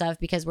reminded us of,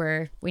 because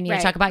we need Right.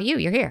 to talk about you.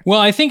 You're here. Well,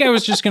 I think I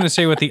was just going to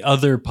say what the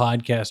other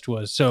podcast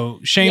was. So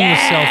shameless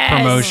Yes!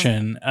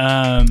 self-promotion.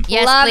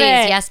 Yes, Love please.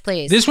 it. Yes,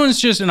 please. This one's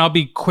just, and I'll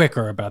be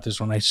quicker about this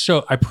one.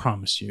 I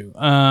promise you.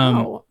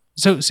 Oh.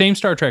 So same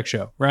Star Trek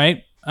show,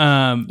 right?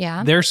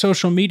 Yeah. Their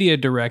social media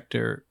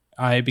director,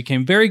 I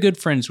became very good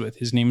friends with.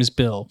 His name is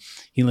Bill.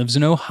 He lives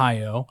in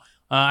Ohio.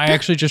 I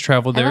actually just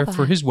traveled I there love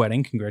for Ohio. his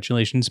wedding.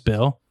 Congratulations,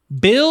 Bill.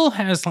 Bill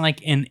has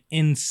like an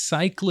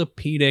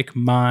encyclopedic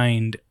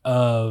mind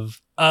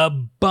of a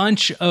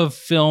bunch of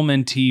film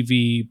and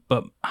TV,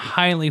 but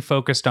highly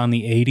focused on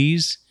the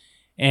 80s.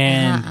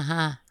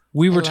 And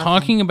we were love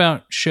talking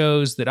about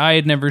shows that I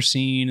had never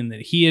seen and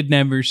that he had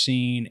never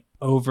seen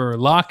over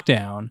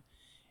lockdown.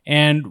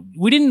 And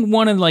we didn't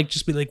want to like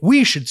just be like,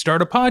 we should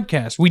start a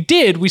podcast. We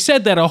did. We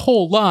said that a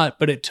whole lot,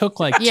 but it took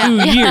like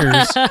 2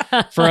 years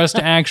for us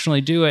to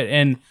actually do it.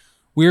 And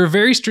we were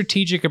very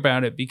strategic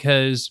about it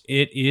because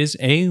it is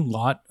a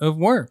lot of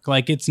work.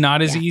 Like it's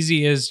not as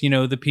easy as,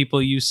 the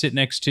people you sit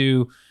next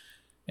to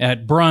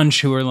at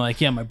brunch who are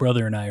like, yeah, my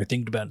brother and I are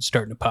thinking about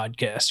starting a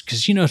podcast.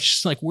 Cause it's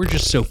just like, we're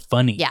just so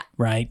funny. Yeah.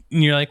 Right.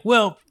 And you're like,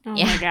 well, Oh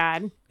Yeah. my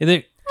God.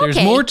 there's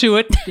Okay. more to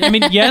it. I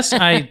mean, yes,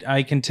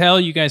 I can tell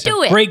you guys have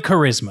Do it. great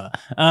charisma.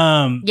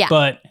 Yeah.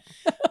 But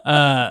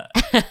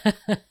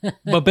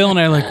Bill and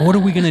I are like, what are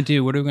we gonna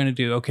do? What are we gonna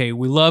do? Okay,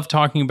 we love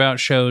talking about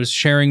shows,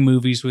 sharing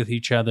movies with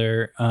each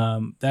other,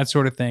 that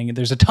sort of thing.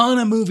 There's a ton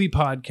of movie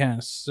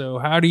podcasts. So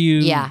how do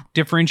you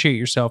differentiate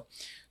yourself?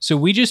 So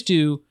we just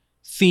do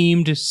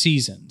themed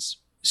seasons.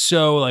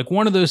 So like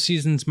one of those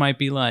seasons might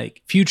be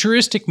like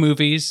futuristic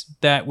movies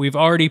that we've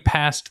already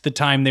passed the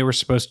time they were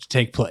supposed to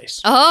take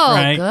place. Oh,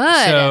 right?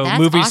 good. So That's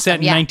movies awesome. set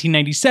in Yeah.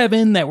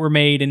 1997 that were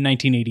made in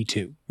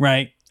 1982,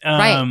 right?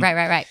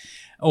 Right.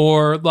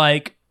 Or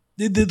like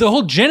the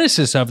whole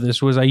genesis of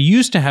this was I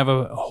used to have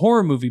a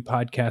horror movie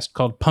podcast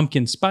called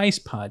Pumpkin Spice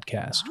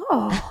Podcast.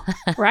 Oh,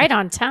 right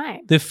on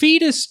time. The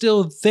feed is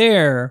still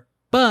there,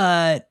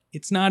 but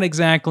it's not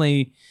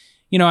exactly,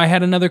 I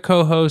had another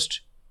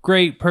co-host,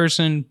 great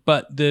person,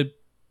 but the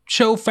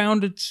show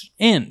found its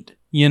end,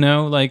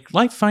 like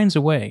life finds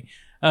a way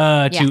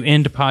to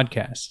end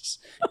podcasts.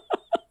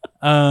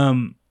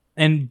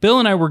 And Bill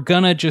and I were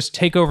gonna just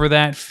take over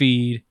that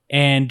feed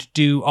and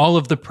do all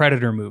of the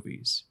Predator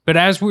movies. But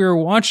as we were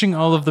watching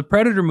all of the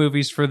Predator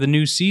movies for the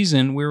new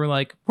season, we were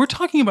like, we're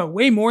talking about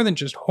way more than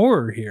just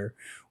horror here.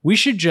 We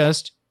should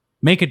just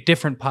make a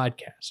different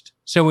podcast.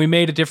 So we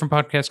made a different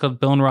podcast called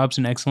Bill and Rob's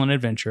An Excellent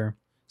Adventure.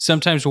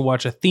 Sometimes we'll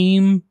watch a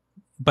theme,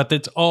 but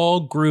it's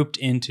all grouped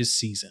into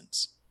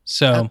seasons.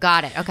 So Oh,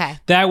 got it. Okay.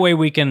 that way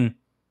we can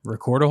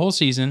record a whole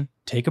season,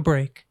 take a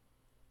break,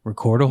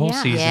 record a whole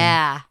Yeah. season,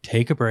 Yeah.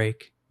 take a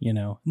break,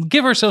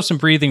 give ourselves some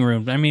breathing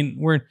room. I mean,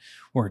 we're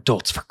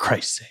adults, for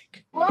Christ's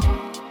sake.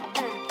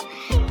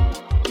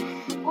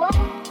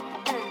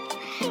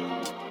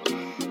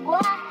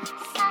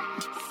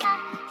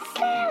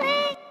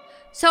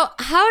 So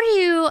how do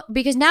you,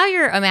 because now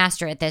you're a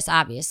master at this,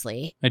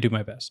 obviously. I do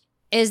my best.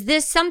 Is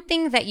this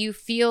something that you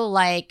feel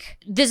like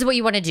this is what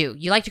you want to do?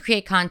 You like to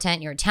create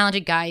content. You're a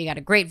talented guy. You got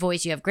a great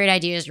voice. You have great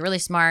ideas. You're really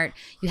smart.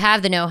 You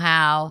have the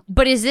know-how.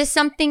 But is this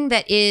something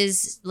that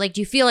is like, do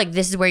you feel like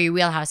this is where your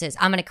wheelhouse is?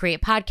 I'm going to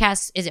create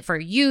podcasts. Is it for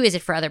you? Is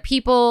it for other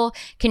people?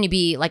 Can you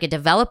be like a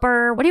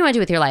developer? What do you want to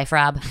do with your life,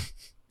 Rob?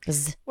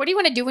 What do you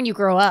want to do when you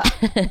grow up?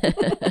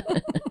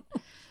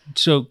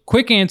 So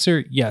quick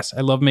answer, yes,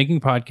 I love making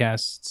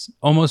podcasts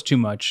almost too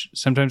much.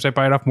 Sometimes I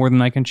bite off more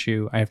than I can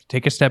chew. I have to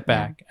take a step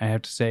back. I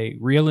have to say,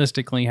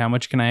 realistically, how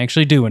much can I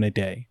actually do in a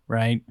day,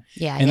 right?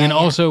 Yeah. And then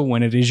also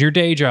when it is your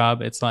day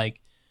job, it's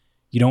like,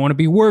 you don't want to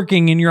be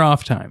working in your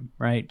off time,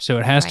 right? So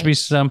it has to be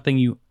something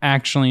you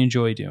actually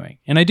enjoy doing.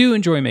 And I do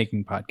enjoy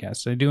making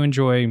podcasts. I do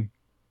enjoy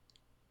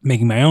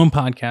making my own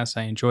podcasts.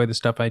 I enjoy the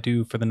stuff I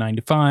do for the 9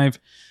 to 5.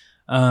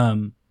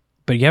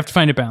 But you have to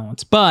find a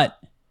balance. But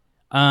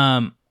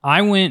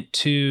I went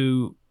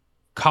to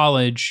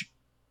college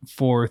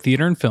for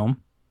theater and film,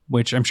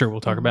 which I'm sure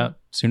we'll talk about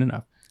soon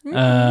enough. Your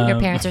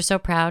parents are so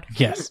proud.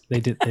 Yes,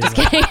 they did. They Just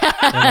loved kidding.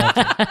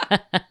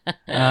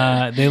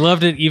 it. They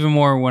loved it even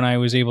more when I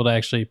was able to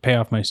actually pay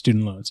off my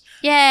student loans.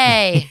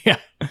 Yay. Yeah.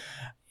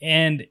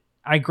 And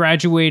I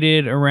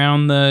graduated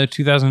around the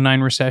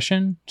 2009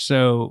 recession.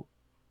 So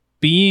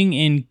being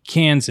in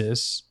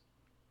Kansas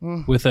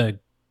with a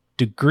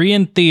degree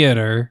in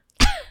theater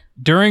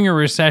during a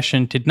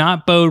recession did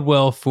not bode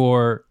well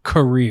for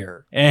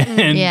career.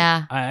 And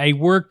Yeah. I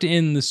worked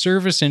in the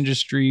service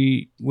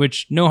industry,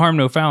 which no harm,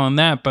 no foul in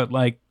that, but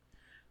like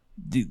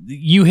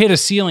you hit a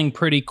ceiling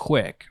pretty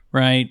quick,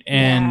 right?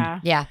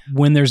 And Yeah.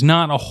 when there's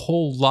not a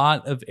whole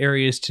lot of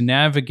areas to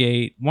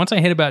navigate, once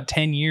I hit about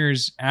 10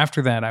 years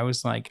after that, I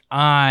was like,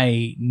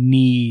 I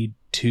need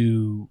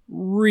to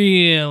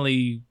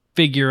really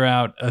figure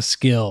out a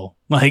skill.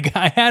 Like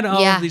I had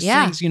all of these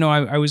things, you know,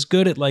 I was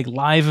good at like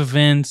live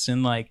events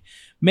and like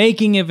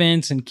making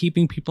events and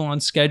keeping people on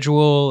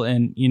schedule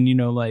and you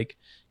know, like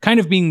kind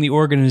of being the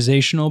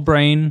organizational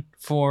brain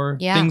for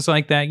things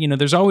like that. You know,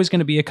 there's always going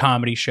to be a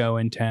comedy show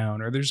in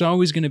town, or there's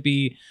always going to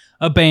be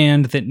a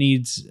band that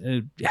needs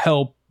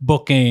help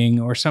booking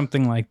or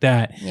something like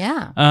that.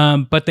 Yeah.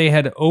 But they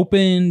had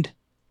opened,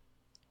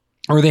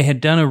 or they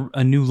had done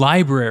a new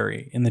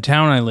library in the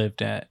town I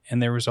lived at,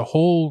 and there was a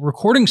whole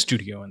recording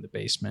studio in the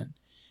basement,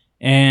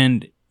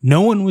 and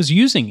no one was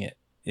using it.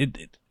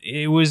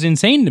 It was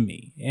insane to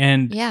me.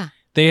 And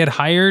they had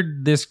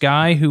hired this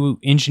guy who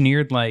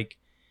engineered like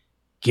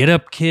Get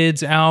Up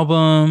Kids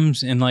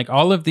albums and like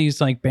all of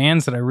these like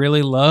bands that I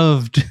really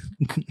loved,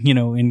 you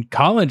know, in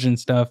college and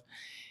stuff.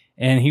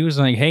 And he was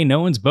like, hey, no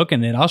one's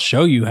booking it. I'll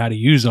show you how to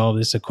use all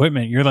this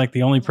equipment. You're like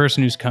the only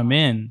person who's come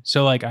in.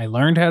 So like I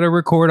learned how to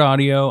record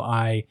audio.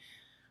 I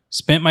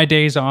spent my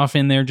days off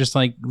in there just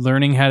like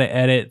learning how to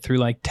edit through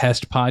like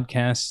test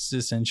podcasts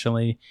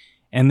essentially.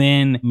 And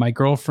then my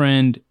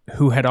girlfriend,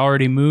 who had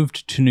already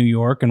moved to New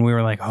York, and we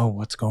were like, oh,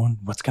 what's going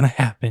to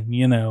happen?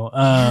 You know,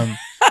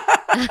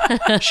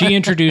 she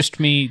introduced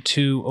me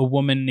to a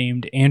woman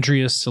named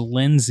Andrea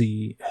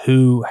Salenzi,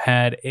 who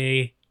had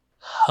a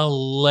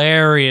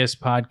hilarious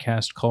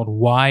podcast called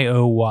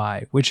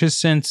YOY, which has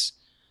since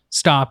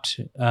stopped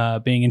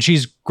being, and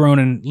she's grown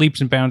in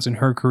leaps and bounds in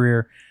her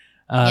career.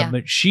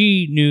 But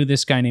she knew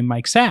this guy named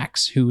Mike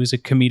Sachs, who is a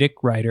comedic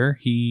writer.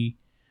 He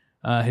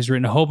has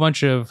written a whole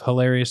bunch of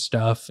hilarious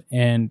stuff.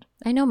 And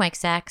I know Mike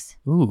Sachs.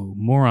 Ooh,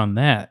 more on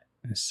that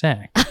in a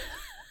sec.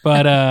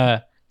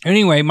 But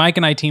anyway, Mike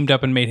and I teamed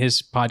up and made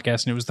his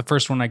podcast, and it was the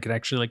first one I could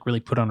actually like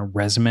really put on a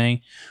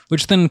resume,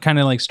 which then kind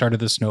of like started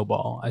the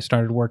snowball. I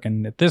started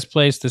working at this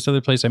place, this other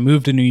place. I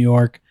moved to New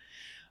York.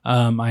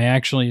 I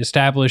actually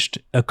established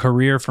a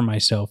career for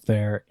myself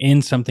there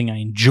in something I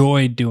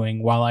enjoyed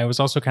doing, while I was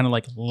also kind of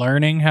like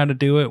learning how to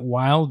do it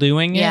while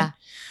doing it.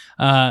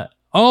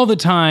 All the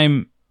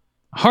time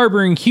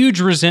harboring huge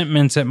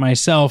resentments at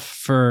myself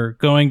for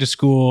going to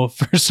school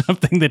for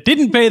something that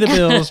didn't pay the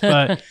bills,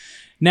 but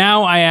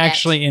now I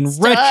actually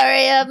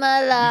Story of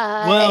my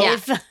life.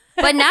 Well,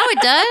 But now it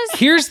does.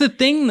 Here's the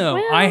thing, though.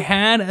 Well. I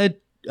had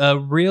a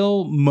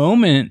real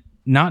moment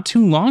not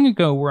too long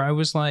ago where I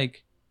was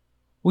like,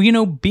 well, you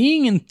know,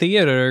 being in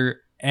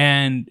theater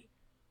and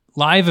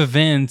live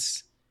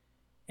events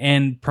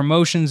and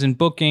promotions and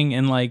booking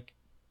and like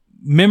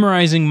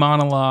memorizing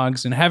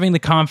monologues and having the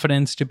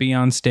confidence to be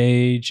on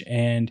stage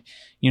and,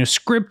 you know,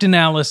 script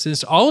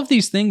analysis, all of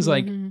these things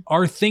like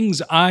are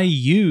things I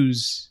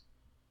use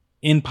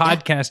in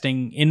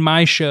podcasting, in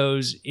my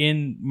shows,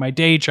 in my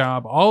day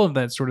job, all of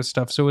that sort of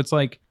stuff. So it's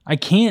like, I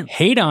can't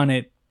hate on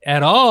it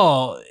at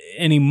all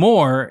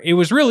anymore. It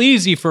was real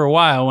easy for a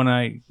while when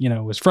I, you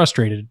know, was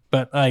frustrated,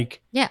 but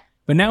like,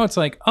 but now it's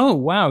like, oh,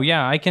 wow.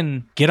 Yeah. I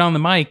can get on the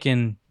mic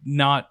and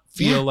not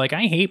feel like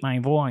I hate my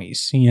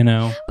voice, you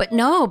know? But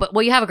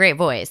well, you have a great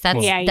voice.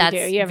 That's Yeah, you that's do.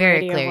 You have a very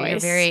radio clear. You're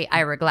voice. very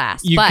Ira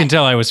Glass. You but can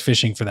tell I was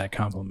fishing for that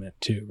compliment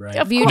too, right?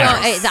 Of you course.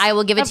 don't. I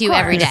will give it Of to you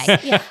every course. day.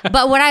 Yeah.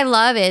 But what I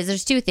love is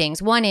there's two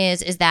things. One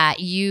is that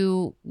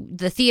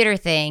the theater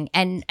thing,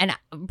 and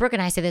Brooke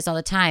and I say this all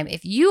the time.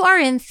 If you are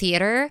in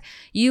theater,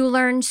 you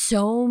learn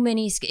so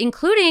many,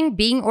 including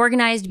being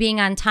organized, being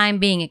on time,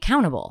 being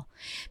accountable.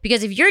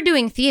 Because if you're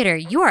doing theater,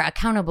 you are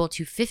accountable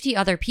to 50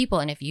 other people.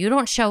 And if you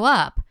don't show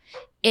up,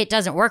 it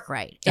doesn't work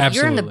right. If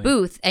you're in the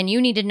booth and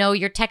you need to know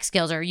your tech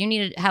skills, or you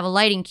need to have a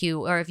lighting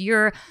cue, or if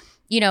you're,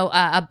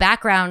 a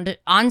background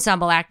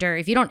ensemble actor,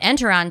 if you don't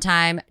enter on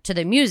time to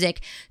the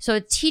music. So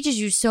it teaches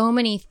you so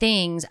many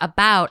things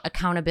about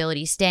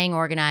accountability, staying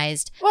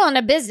organized. Well, in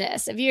a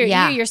business, if you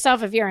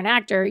yourself, if you're an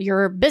actor,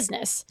 you're a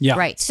business. Yeah.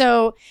 Right.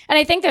 So, and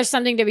I think there's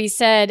something to be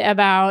said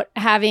about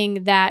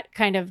having that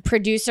kind of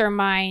producer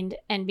mind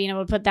and being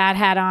able to put that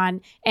hat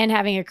on, and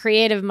having a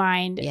creative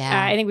mind.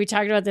 Yeah. I think we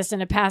talked about this in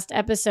a past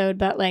episode,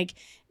 but like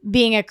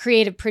being a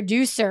creative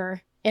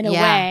producer in a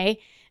way,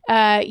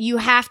 you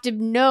have to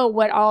know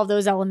what all of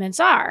those elements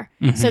are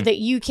so that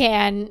you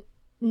can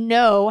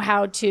know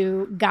how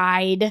to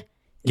guide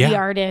the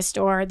artist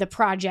or the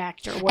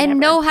project or whatever. And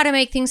know how to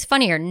make things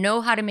funnier,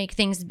 know how to make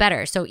things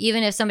better. So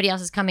even if somebody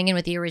else is coming in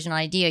with the original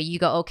idea, you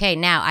go, okay,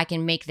 now I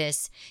can make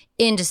this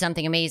into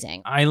something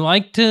amazing. I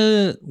like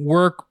to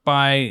work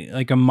by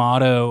like a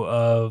motto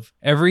of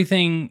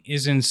everything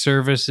is in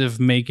service of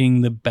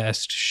making the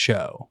best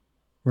show,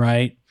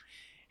 right?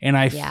 And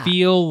I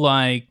feel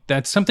like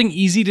that's something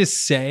easy to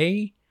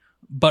say,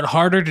 but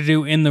harder to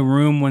do in the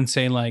room when,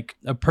 say, like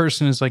a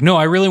person is like, no,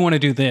 I really want to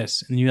do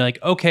this. And you're like,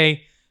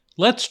 okay,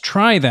 let's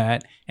try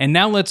that. And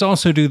now let's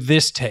also do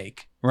this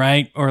take,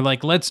 right? Or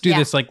like, let's do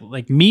this,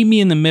 like meet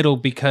me in the middle,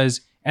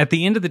 because at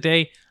the end of the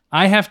day,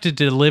 I have to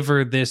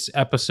deliver this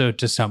episode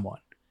to someone,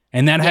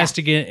 and that has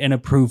to get an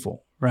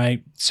approval,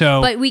 right?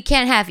 So, but we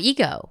can't have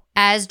ego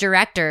as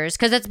directors,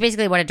 because that's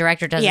basically what a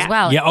director does as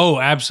well. Yeah.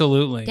 Oh,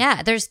 absolutely.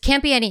 Yeah.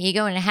 Can't be any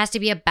ego, and it has to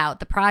be about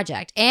the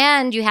project.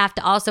 And you have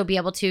to also be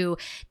able to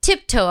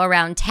tiptoe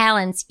around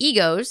talent's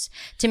egos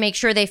to make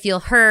sure they feel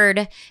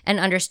heard and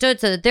understood,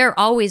 so that they're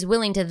always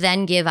willing to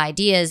then give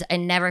ideas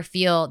and never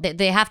feel that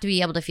they have to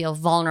be able to feel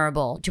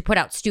vulnerable to put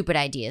out stupid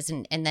ideas,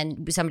 and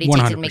then somebody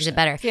takes it and makes it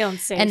better. Feeling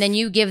safe. And then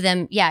you give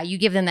them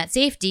that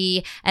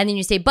safety, and then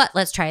you say, but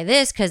let's try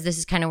this because this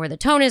is kind of where the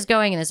tone is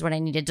going, and this is what I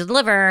need to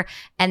deliver,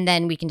 and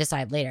then we can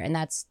decide later. And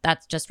that's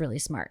just really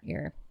smart.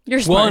 You're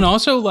smart. Well, and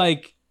also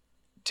like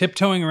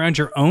tiptoeing around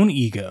your own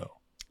ego.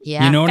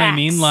 Yeah. You know what I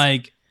mean?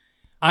 Like,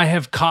 I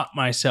have caught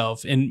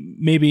myself in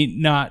maybe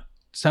not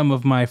some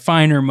of my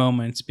finer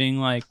moments being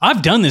like,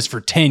 I've done this for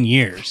 10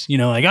 years.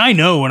 Like, I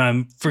know when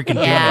I'm freaking doing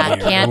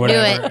it can't or whatever.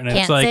 do it. And Can't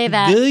it's like, say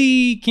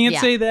that. Can't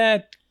say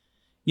that.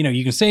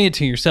 You can say it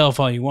to yourself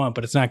all you want,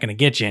 but it's not going to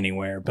get you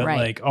anywhere. But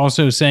like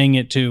also saying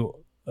it to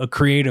a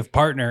creative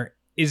partner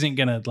isn't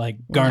going to like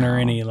garner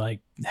any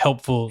like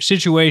helpful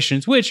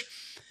situations, which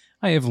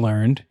I have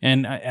learned.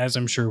 And as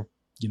I'm sure,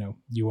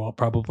 you all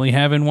probably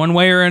have in one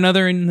way or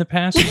another in the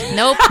past.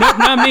 Nope,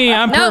 not me.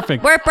 I'm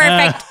perfect. We're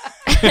perfect.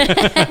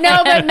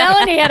 No, but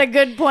Melanie had a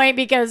good point,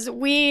 because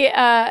we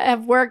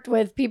have worked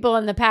with people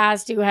in the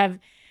past who have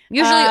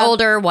Usually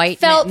older white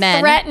felt men.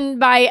 threatened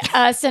by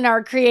us and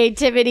our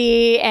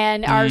creativity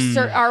and our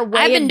way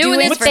I've been of doing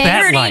this for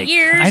 30 like?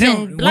 years. I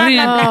don't- and blah,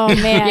 blah, blah.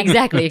 Oh man,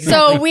 Exactly.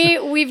 So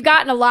we've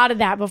gotten a lot of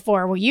that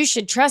before. Well, you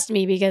should trust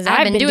me because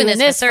I've been doing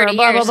this for 30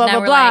 blah years, blah blah and now blah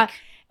we're blah. like-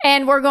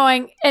 And we're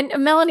going. And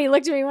Melanie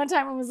looked at me one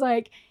time and was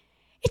like,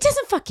 "It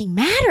doesn't fucking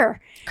matter,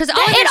 Because all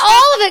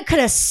of it could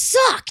have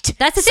sucked."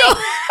 That's the thing.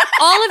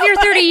 All of your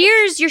 30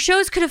 years, your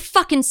shows could have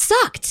fucking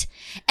sucked.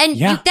 And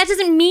that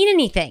doesn't mean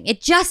anything.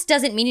 It just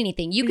doesn't mean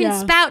anything. You can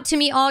spout to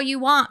me all you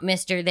want,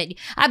 mister, that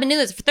I've been doing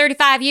this for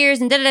 35 years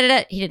and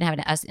da-da-da-da. He didn't have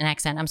an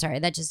accent. I'm sorry.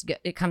 That just,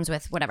 it comes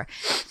with whatever.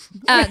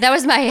 That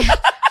was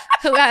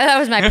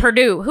my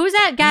Purdue. Who's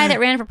that guy that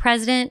ran for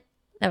president?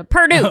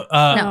 Purdue. No,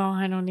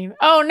 I don't even.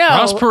 Oh no,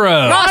 Ross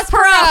Perot. Ross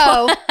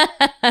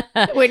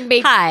Perot. Wouldn't be.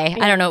 Hi.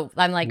 I don't know.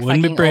 I'm like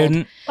Wouldn't be fucking Braden.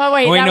 old. Oh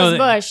wait, that was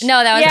Bush.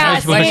 No, that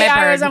was Bush. Bush. See, My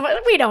I was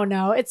bird. we don't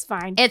know. It's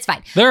fine. It's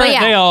fine. They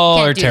all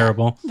can't are do that.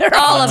 terrible. They're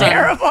all all of them.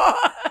 terrible.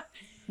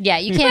 Yeah,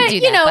 you can't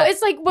do that. You know, but-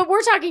 it's like, but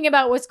we're talking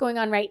about what's going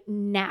on right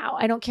now.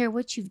 I don't care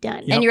what you've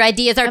done. and your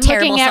ideas are I'm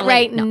terrible. looking at so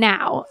right no.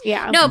 now.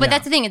 Yeah. No, but Yeah.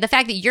 that's the thing. The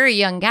fact that you're a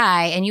young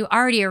guy and you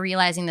already are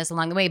realizing this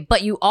along the way,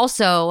 but you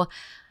also,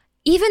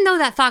 even though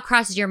that thought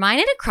crosses your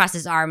mind, and it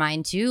crosses our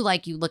mind too,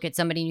 like you look at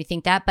somebody and you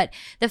think that, but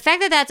the fact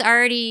that that's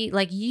already,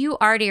 like you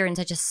already are in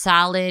such a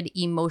solid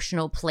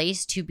emotional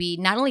place to be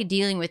not only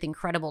dealing with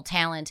incredible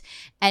talent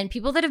and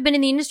people that have been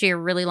in the industry a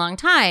really long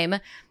time,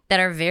 that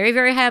are very,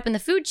 very high up in the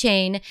food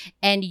chain,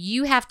 and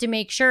you have to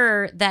make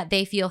sure that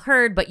they feel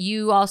heard, but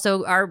you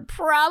also are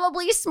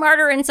probably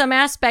smarter in some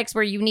aspects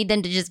where you need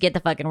them to just get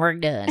the fucking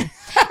work done.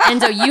 And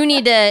so you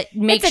need to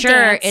make It's a sure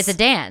dance. it's a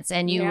dance,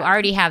 and you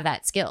already have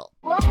that skill.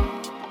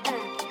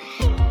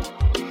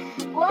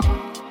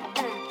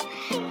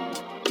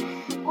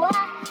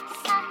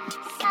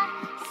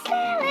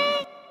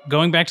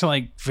 Going back to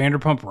like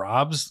Vanderpump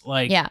Rob's,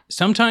 like Yeah.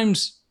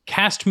 sometimes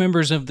cast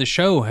members of the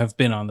show have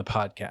been on the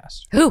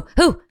podcast. Who?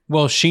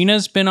 Well,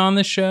 Sheena's been on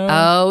the show.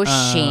 Oh,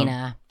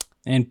 Sheena.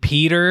 And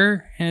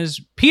Peter has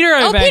Oh,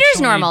 I've Peter's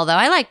actually- normal, though.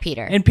 I like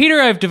Peter. And Peter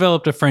I've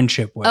developed a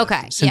friendship with.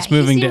 Okay. Since yeah,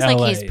 moving he seems to like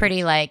LA. he's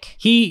pretty like...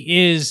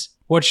 He is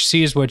what you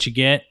see is what you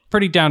get.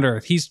 Pretty down to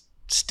earth. He's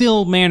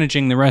still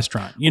managing the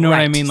restaurant. You know what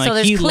I mean? So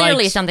there's he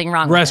clearly likes something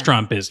wrong with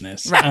restaurant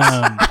business. Right.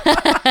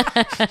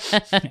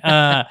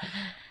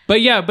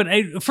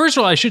 But first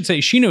of all, I should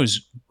say she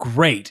knows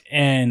great,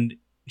 and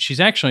she's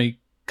actually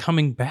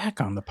coming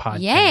back on the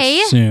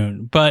podcast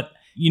soon. But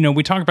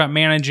we talk about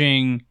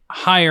managing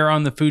higher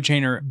on the food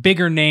chain or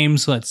bigger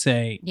names, let's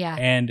say. Yeah.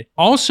 And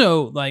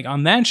also, like,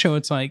 on that show,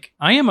 it's like,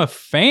 I am a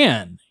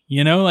fan.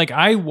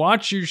 I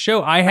watch your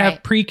show. I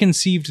have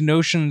preconceived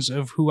notions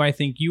of who I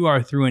think you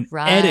are through an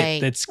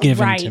edit that's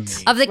given to me.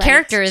 Of the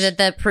character that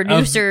the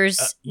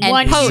producers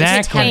and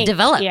hosts have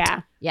developed.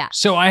 Yeah. Yeah.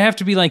 So I have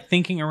to be like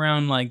thinking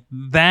around like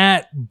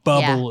that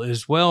bubble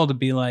as well to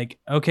be like,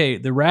 okay,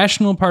 the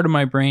rational part of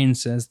my brain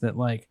says that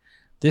like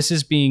this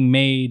is being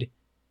made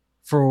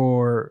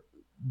for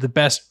the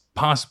best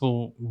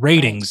possible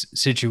ratings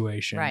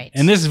situation. Right.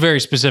 And this is very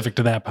specific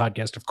to that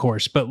podcast, of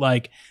course, but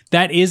like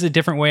that is a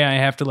different way I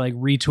have to like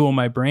retool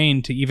my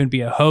brain to even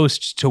be a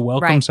host, to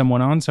welcome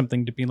someone on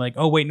something, to be like,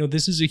 oh wait, no,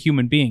 this is a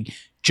human being.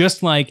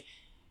 Just like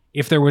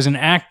if there was an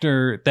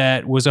actor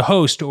that was a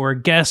host or a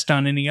guest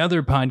on any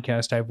other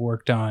podcast I've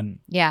worked on.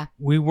 Yeah.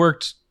 We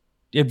worked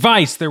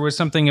advice. There was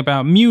something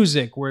about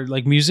music where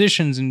like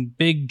musicians and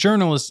big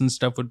journalists and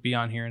stuff would be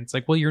on here. And it's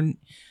like, well,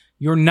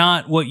 you're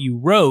not what you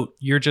wrote.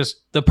 You're just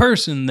the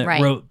person that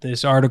wrote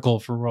this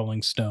article for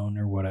Rolling Stone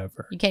or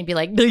whatever. You can't be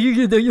like,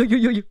 you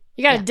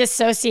got to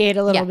dissociate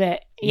a little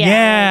bit.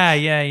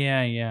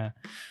 Yeah.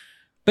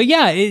 But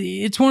yeah,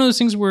 it's one of those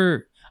things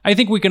where I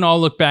think we can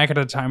all look back at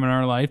a time in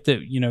our life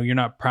that, you're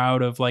not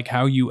proud of like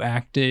how you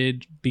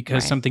acted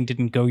because something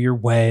didn't go your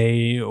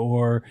way,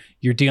 or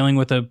you're dealing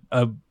with a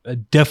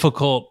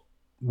difficult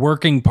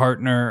working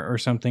partner or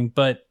something.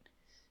 But,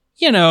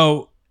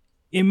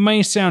 it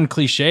may sound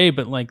cliche,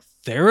 but like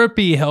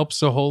therapy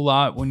helps a whole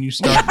lot when you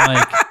start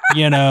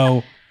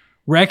like,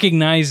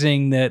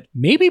 recognizing that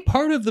maybe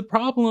part of the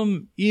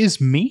problem is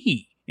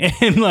me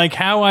and like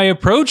how I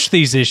approach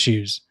these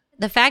issues.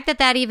 the fact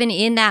that even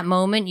in that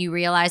moment you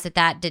realize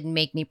that didn't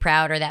make me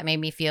proud, or that made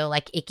me feel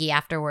like icky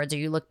afterwards, or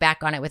you look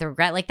back on it with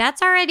regret, like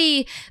that's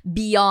already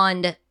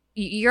beyond.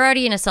 You're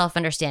already in a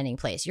self-understanding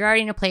place. You're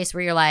already in a place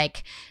where you're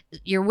like,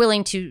 you're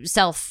willing to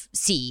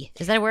self-see.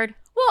 Is that a word?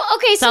 Well,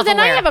 okay, so then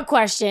I have a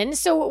question.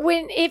 So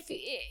if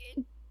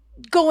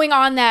going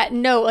on that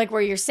note, like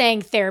where you're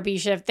saying therapy, you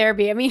should have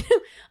therapy. I mean,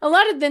 a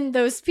lot of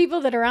those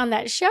people that are on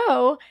that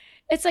show,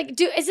 it's like,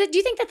 do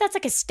you think that's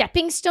like a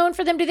stepping stone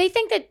for them? Do they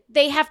think that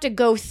they have to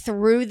go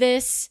through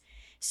this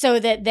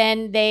so that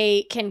then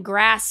they can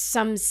grasp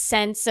some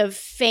sense of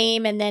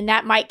fame, and then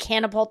that might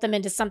catapult them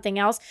into something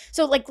else?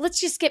 So like,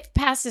 let's just get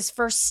past this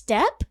first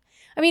step.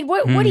 I mean,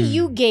 what do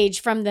you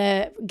gauge from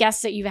the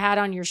guests that you've had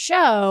on your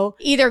show?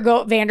 Either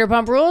go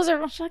Vanderpump Rules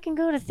or fucking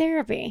go to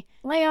therapy.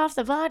 Lay off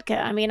the vodka.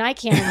 I mean, I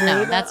can't agree.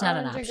 No, that's not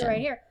an option.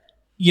 Right here.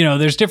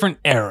 There's different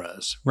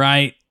eras,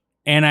 right?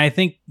 And I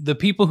think the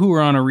people who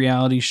are on a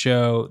reality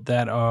show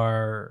that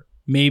are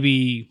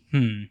maybe,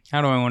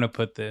 how do I want to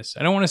put this?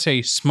 I don't want to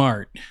say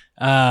smart,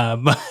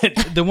 but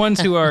the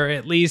ones who are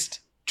at least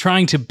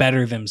trying to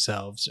better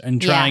themselves and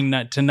trying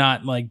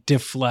not like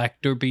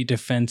deflect or be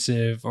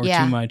defensive or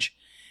too much,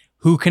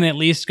 who can at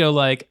least go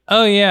like,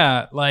 oh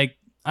yeah, like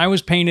I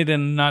was painted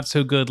in a not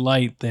so good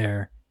light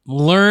there.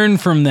 Learn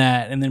from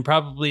that and then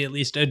probably at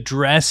least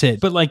address it.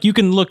 But like you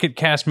can look at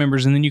cast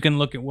members and then you can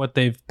look at what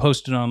they've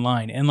posted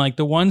online. And like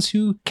the ones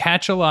who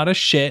catch a lot of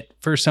shit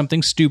for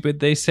something stupid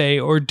they say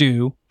or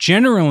do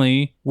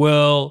generally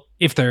will,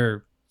 if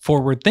they're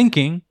forward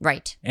thinking,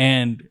 right,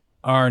 and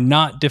are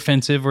not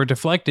defensive or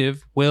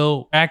deflective,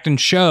 will act and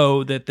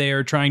show that they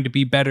are trying to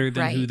be better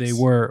than who they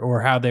were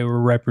or how they were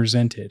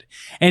represented,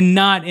 and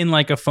not in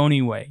like a phony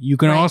way. You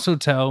can also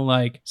tell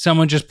like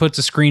someone just puts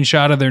a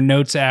screenshot of their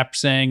notes app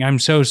saying, I'm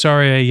so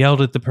sorry I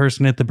yelled at the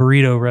person at the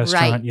burrito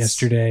restaurant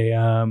yesterday.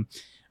 I'm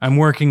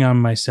working on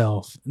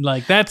myself.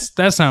 Like that's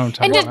not what I'm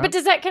talking about. But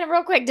does that kind of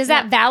real quick, does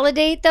that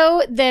validate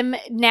though them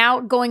now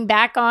going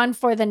back on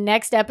for the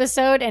next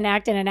episode and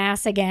acting an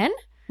ass again?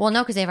 Well,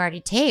 no, because they've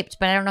already taped,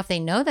 but I don't know if they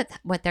know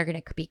what they're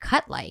going to be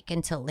cut like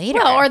until later.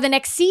 Well, or the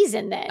next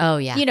season then. Oh,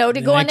 yeah.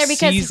 To go on there,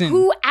 because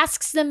who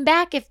asks them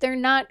back if they're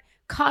not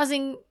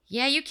causing...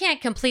 Yeah, you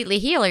can't completely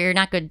heal or you're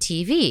not good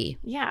TV.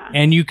 Yeah.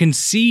 And you can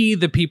see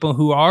the people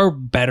who are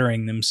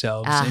bettering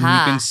themselves. And you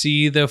can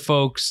see the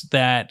folks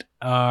that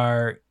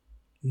are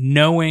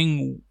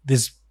knowing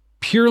this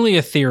purely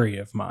a theory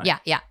of mine.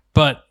 Yeah.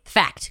 But...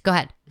 Fact. Go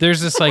ahead.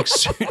 There's this like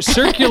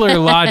circular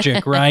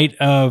logic, right?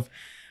 Of...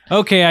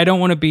 okay, I don't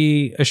want to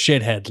be a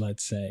shithead,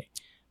 let's say.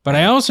 But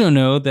I also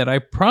know that I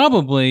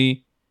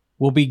probably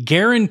will be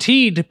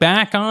guaranteed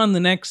back on the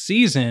next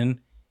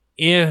season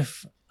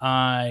if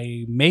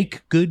I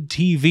make good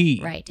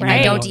TV. Right. And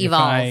I don't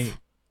evolve.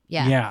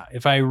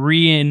 If I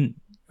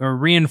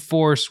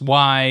reinforce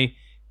why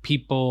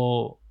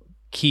people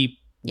keep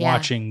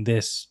watching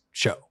this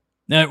show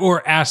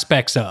or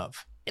aspects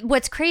of.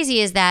 What's crazy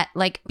is that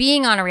like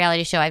being on a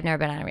reality show, I've never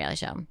been on a reality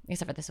show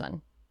except for this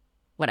one.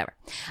 whatever.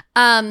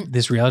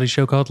 This reality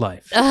show called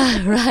life.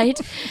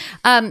 Right.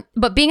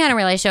 But being on a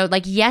reality show,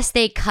 like, yes,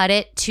 they cut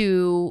it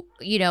to,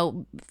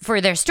 for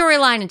their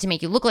storyline and to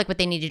make you look like what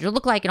they needed to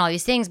look like and all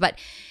these things. But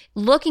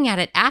looking at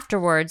it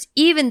afterwards,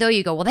 even though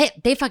you go, well,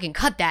 they fucking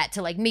cut that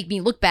to like make me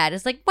look bad.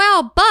 It's like,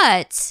 well,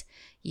 but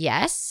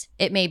yes,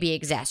 it may be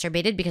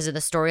exacerbated because of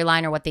the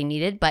storyline or what they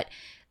needed, but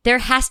there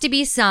has to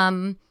be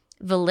some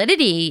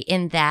validity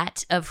in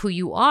that of who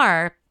you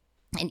are.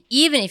 And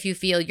even if you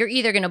feel you're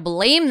either going to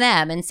blame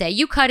them and say,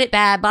 you cut it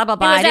bad, blah, blah,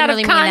 blah. It was out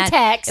of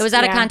context. It was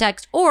out of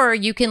context. Or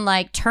you can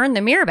like turn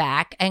the mirror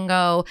back and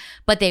go,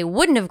 but they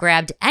wouldn't have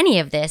grabbed any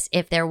of this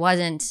if there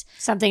wasn't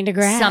something to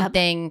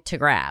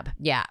grab.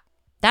 Yeah.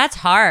 That's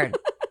hard.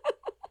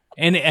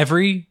 And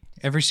every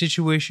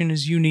situation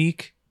is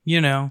unique,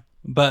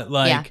 but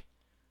like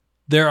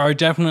there are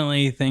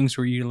definitely things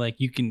where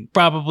you can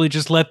probably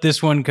just let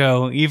this one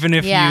go, even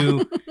if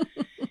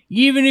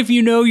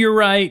you know you're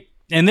right.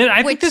 And then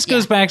I think this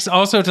goes back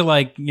also to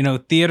like,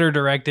 theater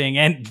directing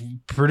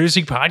and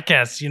producing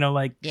podcasts,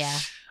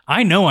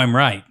 I know I'm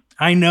right.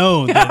 I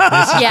know that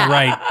this is the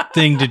right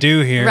thing to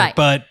do here,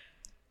 but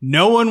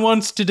no one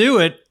wants to do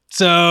it.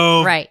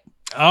 So,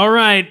 all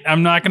right,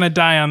 I'm not going to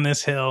die on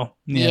this hill.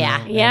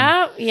 Yeah.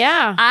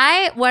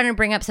 I want to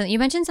bring up something. You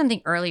mentioned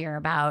something earlier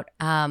about,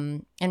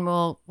 and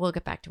we'll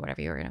get back to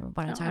whatever you were going to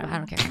want to talk about. I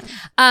don't care.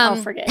 I'll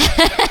forget.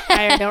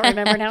 I don't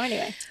remember now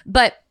anyway.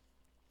 But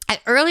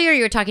earlier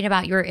you were talking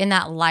about you were in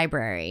that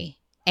library,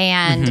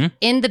 and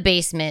in the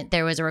basement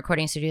there was a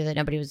recording studio that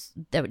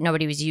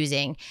nobody was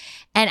using.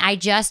 And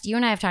you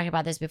and I have talked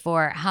about this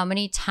before, how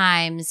many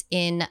times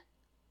in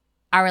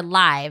our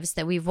lives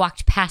that we've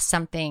walked past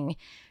something.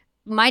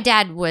 My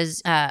dad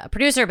was a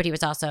producer, but he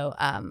was also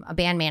a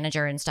band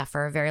manager and stuff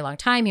for a very long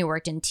time. He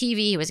worked in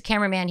TV. He was a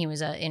cameraman. He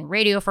was in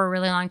radio for a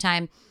really long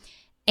time.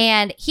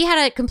 And he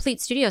had a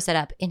complete studio set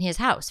up in his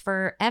house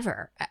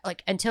forever,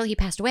 like until he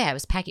passed away. I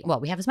was packing. Well,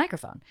 we have his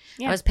microphone.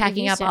 I was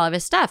packing up all of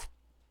his stuff.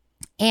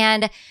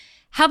 And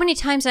how many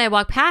times did I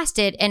walk past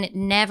it and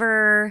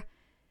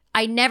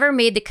I never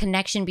made the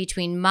connection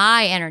between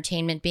my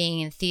entertainment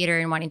being in theater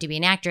and wanting to be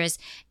an actress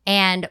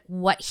and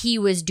what he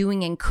was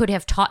doing and could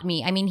have taught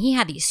me. I mean, he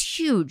had these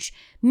huge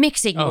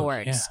mixing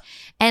boards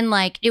and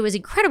like, it was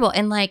incredible.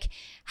 And like,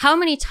 how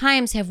many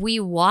times have we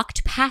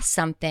walked past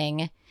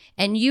something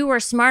and you were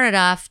smart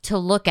enough to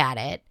look at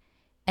it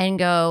and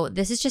go,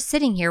 this is just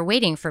sitting here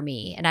waiting for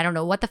me. And I don't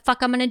know what the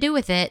fuck I'm going to do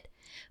with it.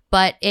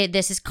 But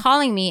this is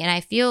calling me. And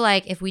I feel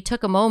like if we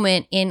took a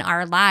moment in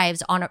our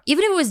lives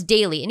even if it was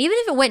daily and even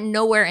if it went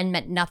nowhere and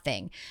meant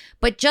nothing,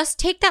 but just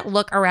take that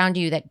look around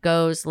you that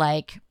goes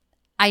like,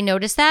 I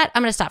noticed that.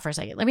 I'm going to stop for a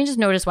second. Let me just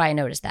notice why I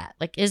noticed that.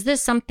 Like, is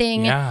this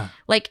something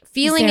like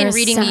feeling and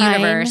reading the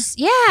universe?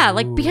 Yeah.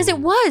 Like, because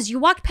you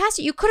walked past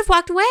it. You could have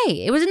walked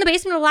away. It was in the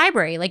basement of the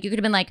library. Like, you could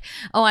have been like,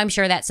 oh, I'm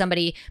sure that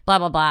somebody blah,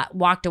 blah, blah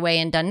walked away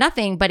and done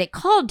nothing, but it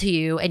called to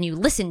you and you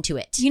listened to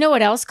it. You know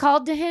what else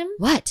called to him?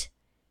 What?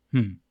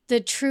 The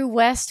True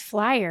West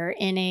flyer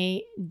in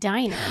a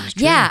diner.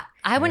 Yeah.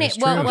 I want to.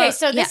 Well, okay,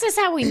 so this is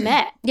how we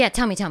met. Yeah,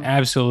 tell me.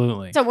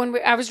 Absolutely. So when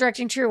I was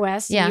directing True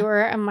West, you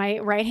were my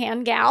right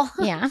hand gal.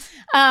 Yeah.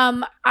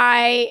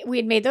 We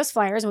had made those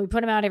flyers and we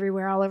put them out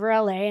everywhere, all over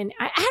LA. And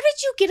how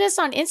did you get us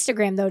on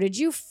Instagram though? Did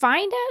you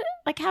find it?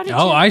 Like, how did you?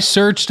 I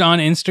searched on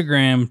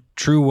Instagram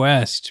True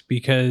West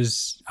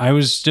because I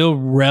was still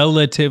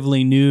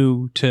relatively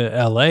new to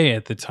LA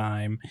at the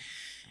time.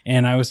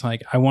 And I was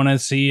like, I want to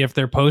see if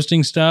they're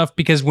posting stuff,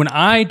 because when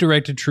I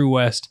directed True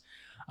West,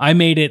 I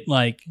made it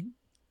like,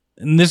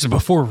 and this is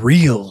before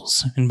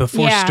Reels and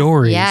before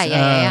stories.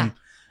 Yeah.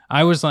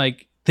 I was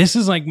like, this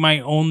is like my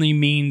only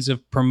means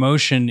of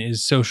promotion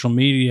is social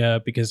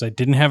media, because I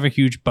didn't have a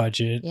huge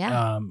budget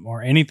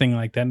or anything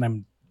like that. And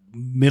I'm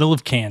middle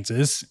of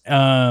Kansas.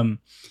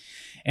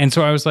 And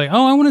so I was like,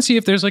 I want to see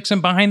if there's like some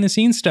behind the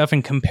scenes stuff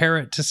and compare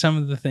it to some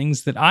of the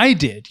things that I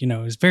did.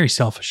 It was very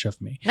selfish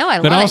of me. No, I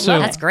love it.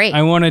 That's great.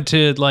 I wanted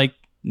to like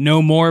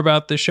know more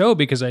about the show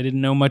because I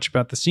didn't know much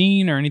about the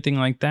scene or anything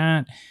like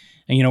that.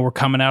 And, we're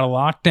coming out of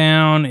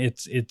lockdown.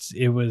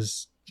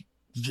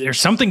 There's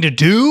something to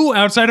do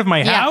outside of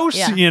my house,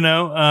 and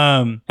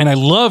I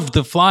loved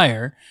the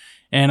flyer,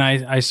 and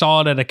I saw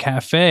it at a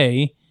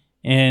cafe,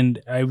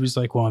 and I was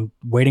like, well, I'm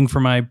waiting for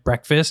my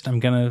breakfast. I'm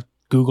going to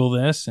Google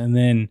this. And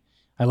then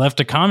I left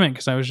a comment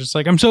because I was just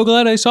like, I'm so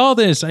glad I saw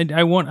this. I'm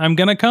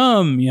going to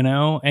come,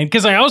 and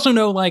because I also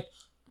know like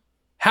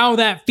how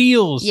that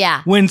feels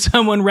when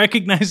someone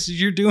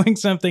recognizes you're doing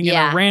something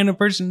and a random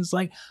person is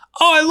like,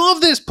 oh, I love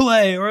this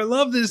play or I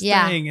love this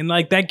thing. And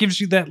like, that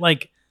gives you that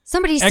like,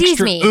 somebody extra sees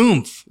me.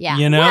 Oomph,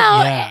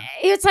 Well,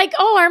 it's like,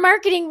 our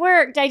marketing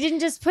worked. I didn't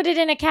just put it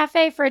in a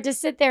cafe for it to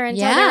sit there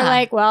until they're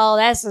like, well,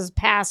 this is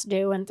past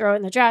due and throw it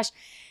in the trash.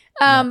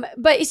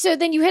 But so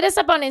then you hit us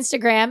up on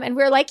Instagram and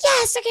we were like,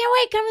 yes, I can't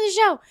wait, come to the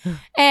show.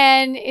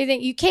 And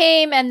then you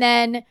came, and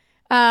then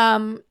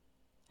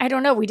I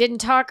don't know, we didn't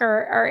talk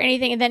or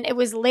anything. And then it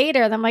was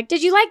later. And I'm like,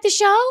 did you like the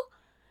show?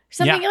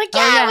 something. Yeah. You're like,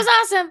 yeah, it was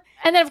awesome.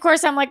 And then, of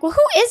course, I'm like, well,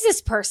 who is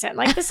this person?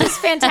 Like, this is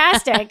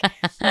fantastic.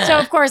 So,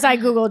 of course, I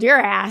Googled your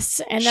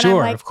ass. And then I'm Sure,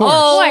 like, of course.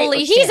 wait,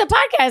 Holy he's shit. a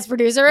podcast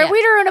producer and Yeah.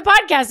 we're doing a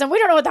podcast and we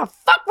don't know what the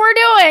fuck we're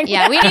doing.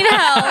 Yeah, we need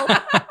help.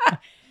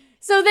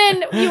 So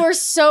then you were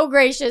so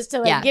gracious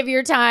to Yeah. give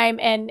your time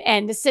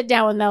and to sit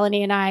down with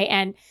Melanie and I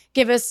and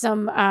give us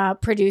some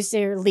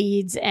producer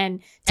leads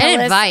and tell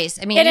And us advice.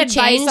 I mean, and you advice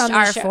changed on the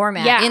our show.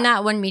 format Yeah. in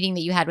that one meeting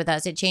that you had with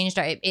us. It changed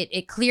our.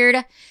 It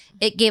cleared.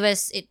 It gave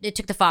us. It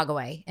took the fog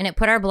away, and it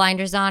put our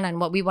blinders on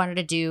what we wanted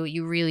to do.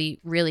 You really,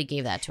 really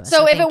gave that to us.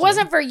 So if thank it you.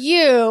 wasn't for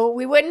you,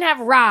 we wouldn't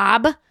have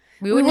Rob.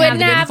 we wouldn't have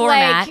the good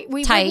format.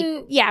 we tight.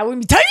 wouldn't. Yeah, we'd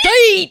be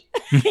tight.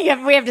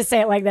 Yeah, we have to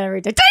say it like that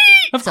every time.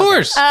 Tight. Of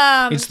course.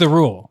 It's the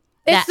rule.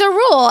 It's the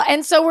rule,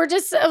 and so we're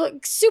just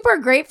super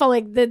grateful.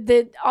 Like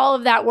the all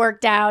of that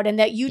worked out, and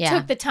that you Yeah.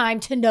 took the time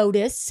to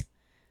notice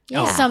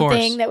Oh, of course.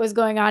 something that was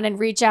going on and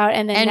reach out,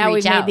 and then And now we've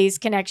reach made out. these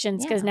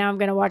connections because Yeah. now I'm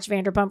going to watch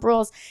Vanderpump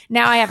Rules.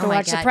 Now I have to Oh my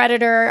watch The God.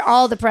 Predator,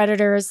 all the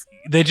Predators.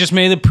 They just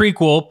made the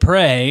prequel,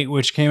 Prey,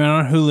 which came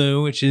out on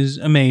Hulu, which is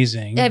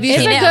amazing. Have you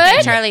Is seen it it? good?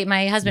 Okay, Charlie,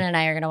 my husband and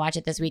I are going to watch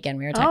it this weekend.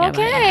 We were talking about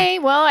it. Okay,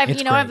 well,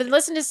 It's I've great.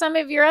 listened to some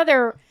of your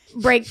other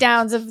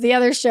breakdowns of the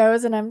other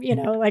shows, and I'm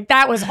like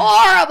that was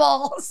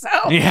horrible. So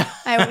Yeah.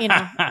 I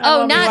Oh,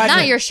 won't be not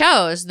watching. your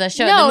shows. The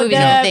show, No, the movies,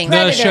 the and things. The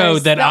Predators, show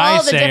that I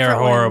all the say are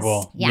different ones.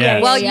 horrible. Yeah.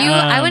 Yes. Well,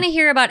 Yeah. I want to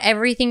hear about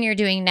everything you're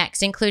doing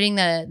next, including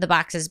the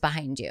boxes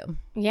behind you.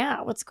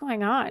 Yeah, what's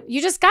going on?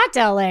 You just got to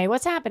LA.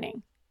 What's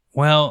happening?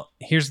 Well,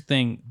 here's the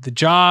thing. The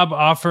job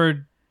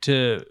offered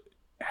to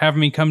have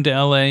me come to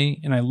LA,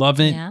 and I love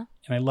it. Yeah.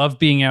 And I love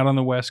being out on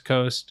the West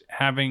Coast,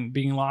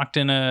 being locked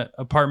in a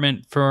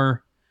apartment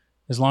for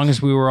as long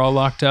as we were all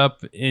locked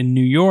up in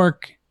New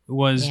York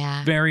was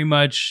Yeah. very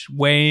much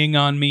weighing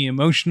on me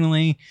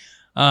emotionally.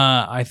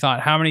 I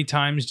thought, how many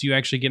times do you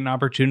actually get an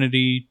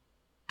opportunity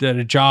that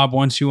a job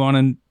wants you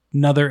on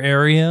another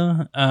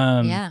area?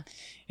 Yeah.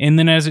 And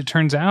then as it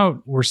turns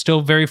out, we're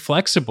still very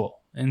flexible.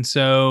 And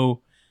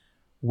so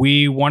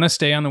we want to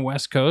stay on the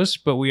West Coast,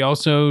 but we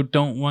also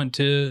don't want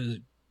to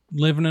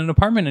live in an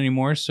apartment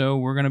anymore. So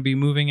we're going to be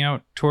moving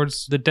out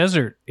towards the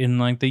desert in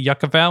like the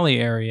Yucca Valley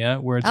area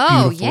where it's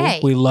Oh, beautiful. yay.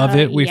 We love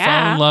it. We yeah.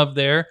 fell in love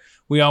there.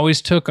 We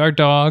always took our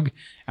dog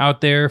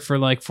out there for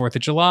like 4th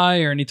of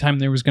July or anytime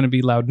there was going to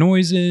be loud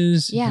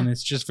noises. Yeah. And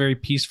it's just very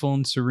peaceful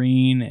and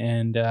serene.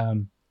 And,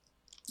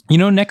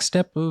 next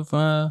step of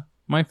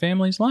my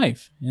family's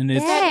life. And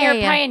it's, Is that near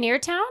Yay. Pioneer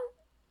Town?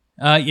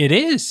 it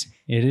is.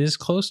 It is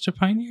close to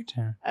Pioneer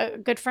Town. A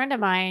good friend of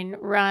mine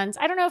runs.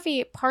 I don't know if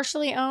he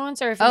partially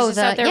owns or if he's Oh, just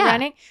out there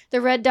running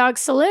the Red Dog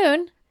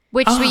Saloon.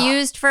 Which we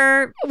used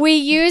for We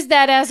use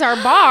that as our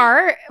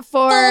bar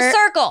for full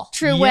circle.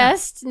 True Yeah.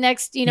 West.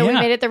 Next, we Yeah.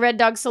 made it the Red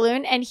Dog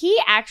Saloon. And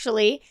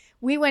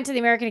we went to the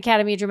American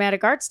Academy of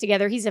Dramatic Arts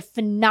together. He's a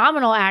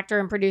phenomenal actor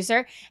and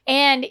producer.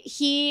 And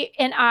he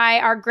and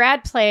our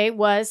grad play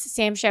was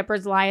Sam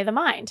Shepard's Lie of the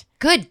Mind.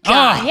 Good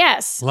God. Oh.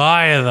 Yes.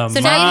 Lie of the So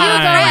now you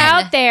mind. go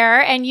Go out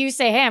there and you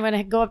say, hey, I'm going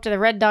to go up to the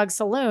Red Dog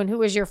Saloon. Who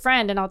was your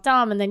friend? And I'll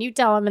tell him. And then you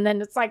tell him. And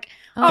then it's like,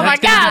 oh my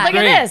That's gonna God, be look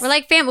great. at this. We're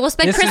like family. We'll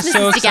spend This Christmases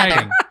is so together.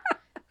 exciting.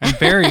 I'm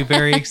very,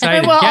 very excited.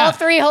 and we'll all Yeah.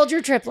 three hold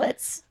your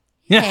triplets.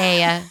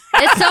 Hey,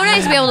 it's so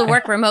nice to be able to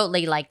work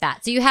remotely like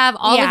that. So you have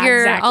all Yeah, of your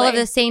exactly. all of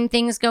the same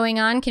things going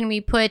on. Can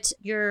we put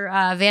your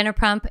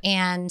Vanderpump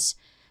and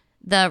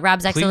the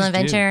Rob's Excellent Please do.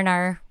 Adventure in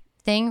our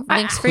thing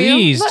links for you?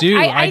 Please Look, do.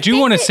 I I do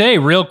think want to that- say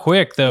real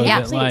quick though Yeah,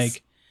 that please.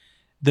 like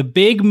the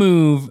big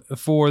move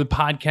for the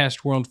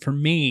podcast world for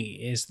me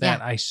is that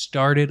Yeah. I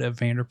started a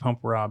Vanderpump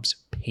Rob's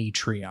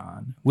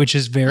Patreon, which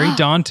is very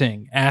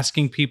daunting,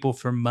 asking people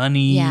for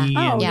money Yeah. and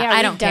Oh, Yeah, yeah, I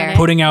we've don't done care. it.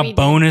 putting out We did.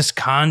 bonus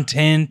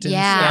content and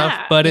Yeah.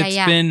 stuff. But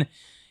Yeah,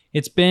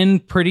 it's been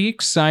pretty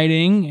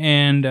exciting,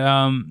 and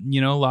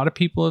a lot of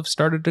people have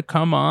started to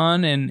come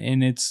on,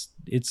 and it's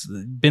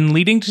been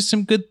leading to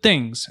some good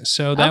things.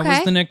 So that was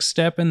Okay. the next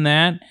step in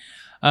that.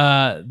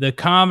 The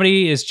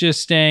comedy is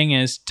just staying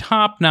as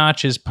top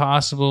notch as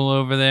possible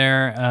over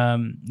there.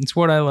 It's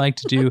what I like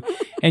to do.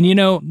 And,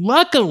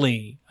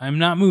 luckily, I'm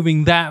not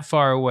moving that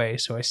far away.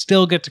 So I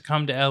still get to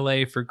come to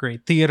LA for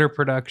great theater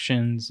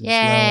productions. As well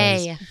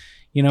as, Yay.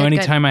 you know, Good,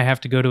 anytime I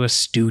have to go to a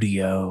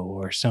studio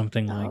or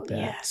something like that.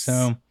 yes.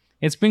 So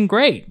it's been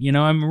great.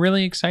 I'm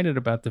really excited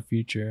about the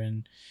future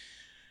and,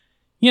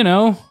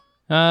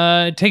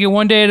 take it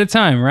one day at a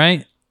time,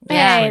 right?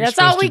 Hey, what that's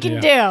you're all supposed we to can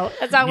do. do.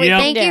 That's all we Yep.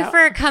 can Thank do. you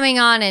for coming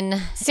on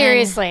and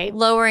Seriously. and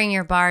lowering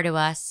your bar to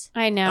us.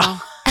 I know.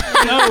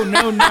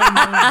 No.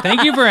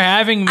 Thank you for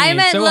having me. I It's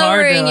meant so hard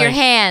to, lowering your like-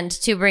 hand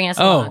to bring us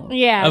Oh, along.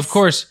 Yes. Of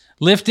course,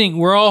 lifting.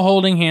 We're all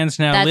holding hands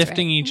now, That's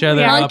lifting right. each other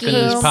Yeah. up in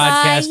this Monkey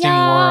podcasting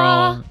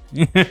world.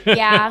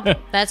 Yeah,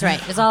 That's right.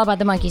 It's all about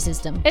the monkey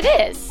system. it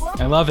is.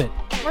 I love it.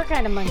 We're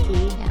kind of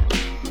monkey.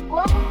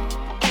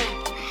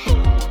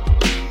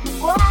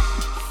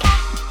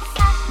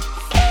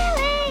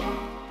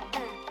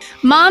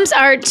 Mom's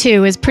Art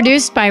 2 is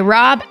produced by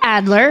Rob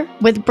Adler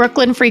with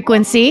Brooklyn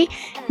Frequency.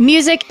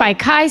 Music by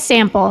Kai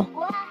Sample.